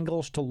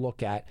angles to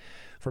look at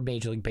for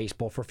Major League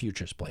Baseball for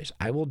futures plays.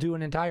 I will do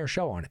an entire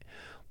show on it.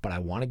 But I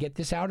want to get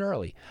this out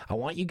early. I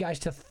want you guys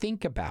to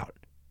think about,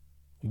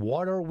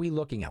 what are we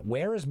looking at?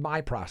 Where is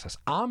my process?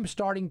 I'm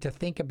starting to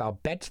think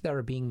about bets that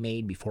are being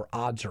made before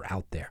odds are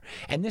out there.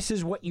 And this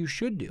is what you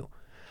should do.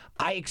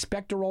 I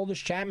expect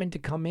Aroldis Chapman to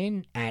come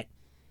in at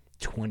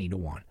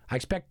 20-1. I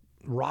expect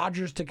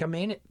Rogers to come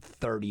in at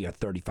 30 or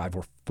 35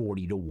 or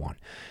 40-1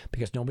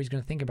 because nobody's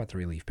going to think about the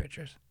relief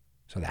pitchers.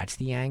 So that's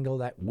the angle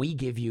that we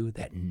give you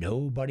that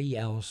nobody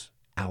else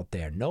out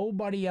there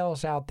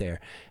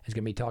is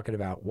going to be talking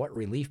about what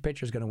relief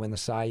pitcher is going to win the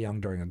Cy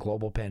Young during a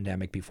global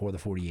pandemic before the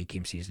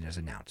 48-game season is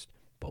announced.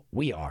 But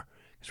we are,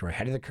 because we're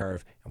ahead of the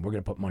curve and we're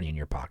going to put money in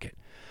your pocket.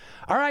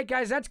 All right,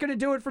 guys, that's going to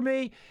do it for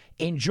me.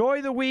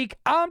 Enjoy the week.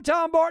 I'm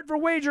Tom Barton for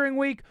Wagering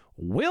Week.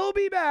 We'll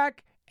be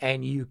back,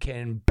 and you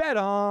can bet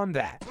on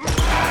that.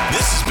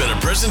 This has been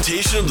a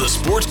presentation of the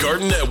Sports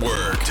Garden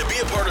Network. To be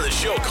a part of the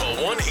show, call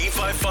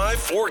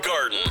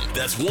 1-855-4GARDEN.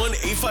 That's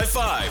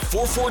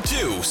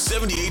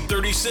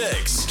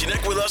 1-855-442-7836.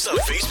 Connect with us on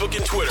Facebook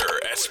and Twitter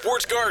at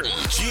Sports Garden,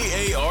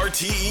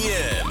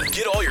 GARTEN.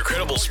 Get all your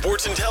credible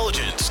sports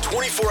intelligence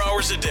 24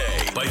 hours a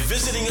day by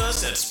visiting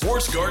us at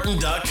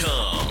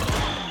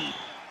sportsgarden.com.